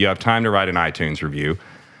review, you have time to write an iTunes review.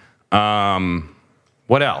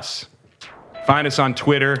 What else? Find us on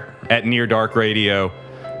Twitter at Near Dark Radio.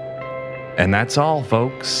 And that's all,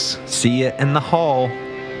 folks. See you in the hall.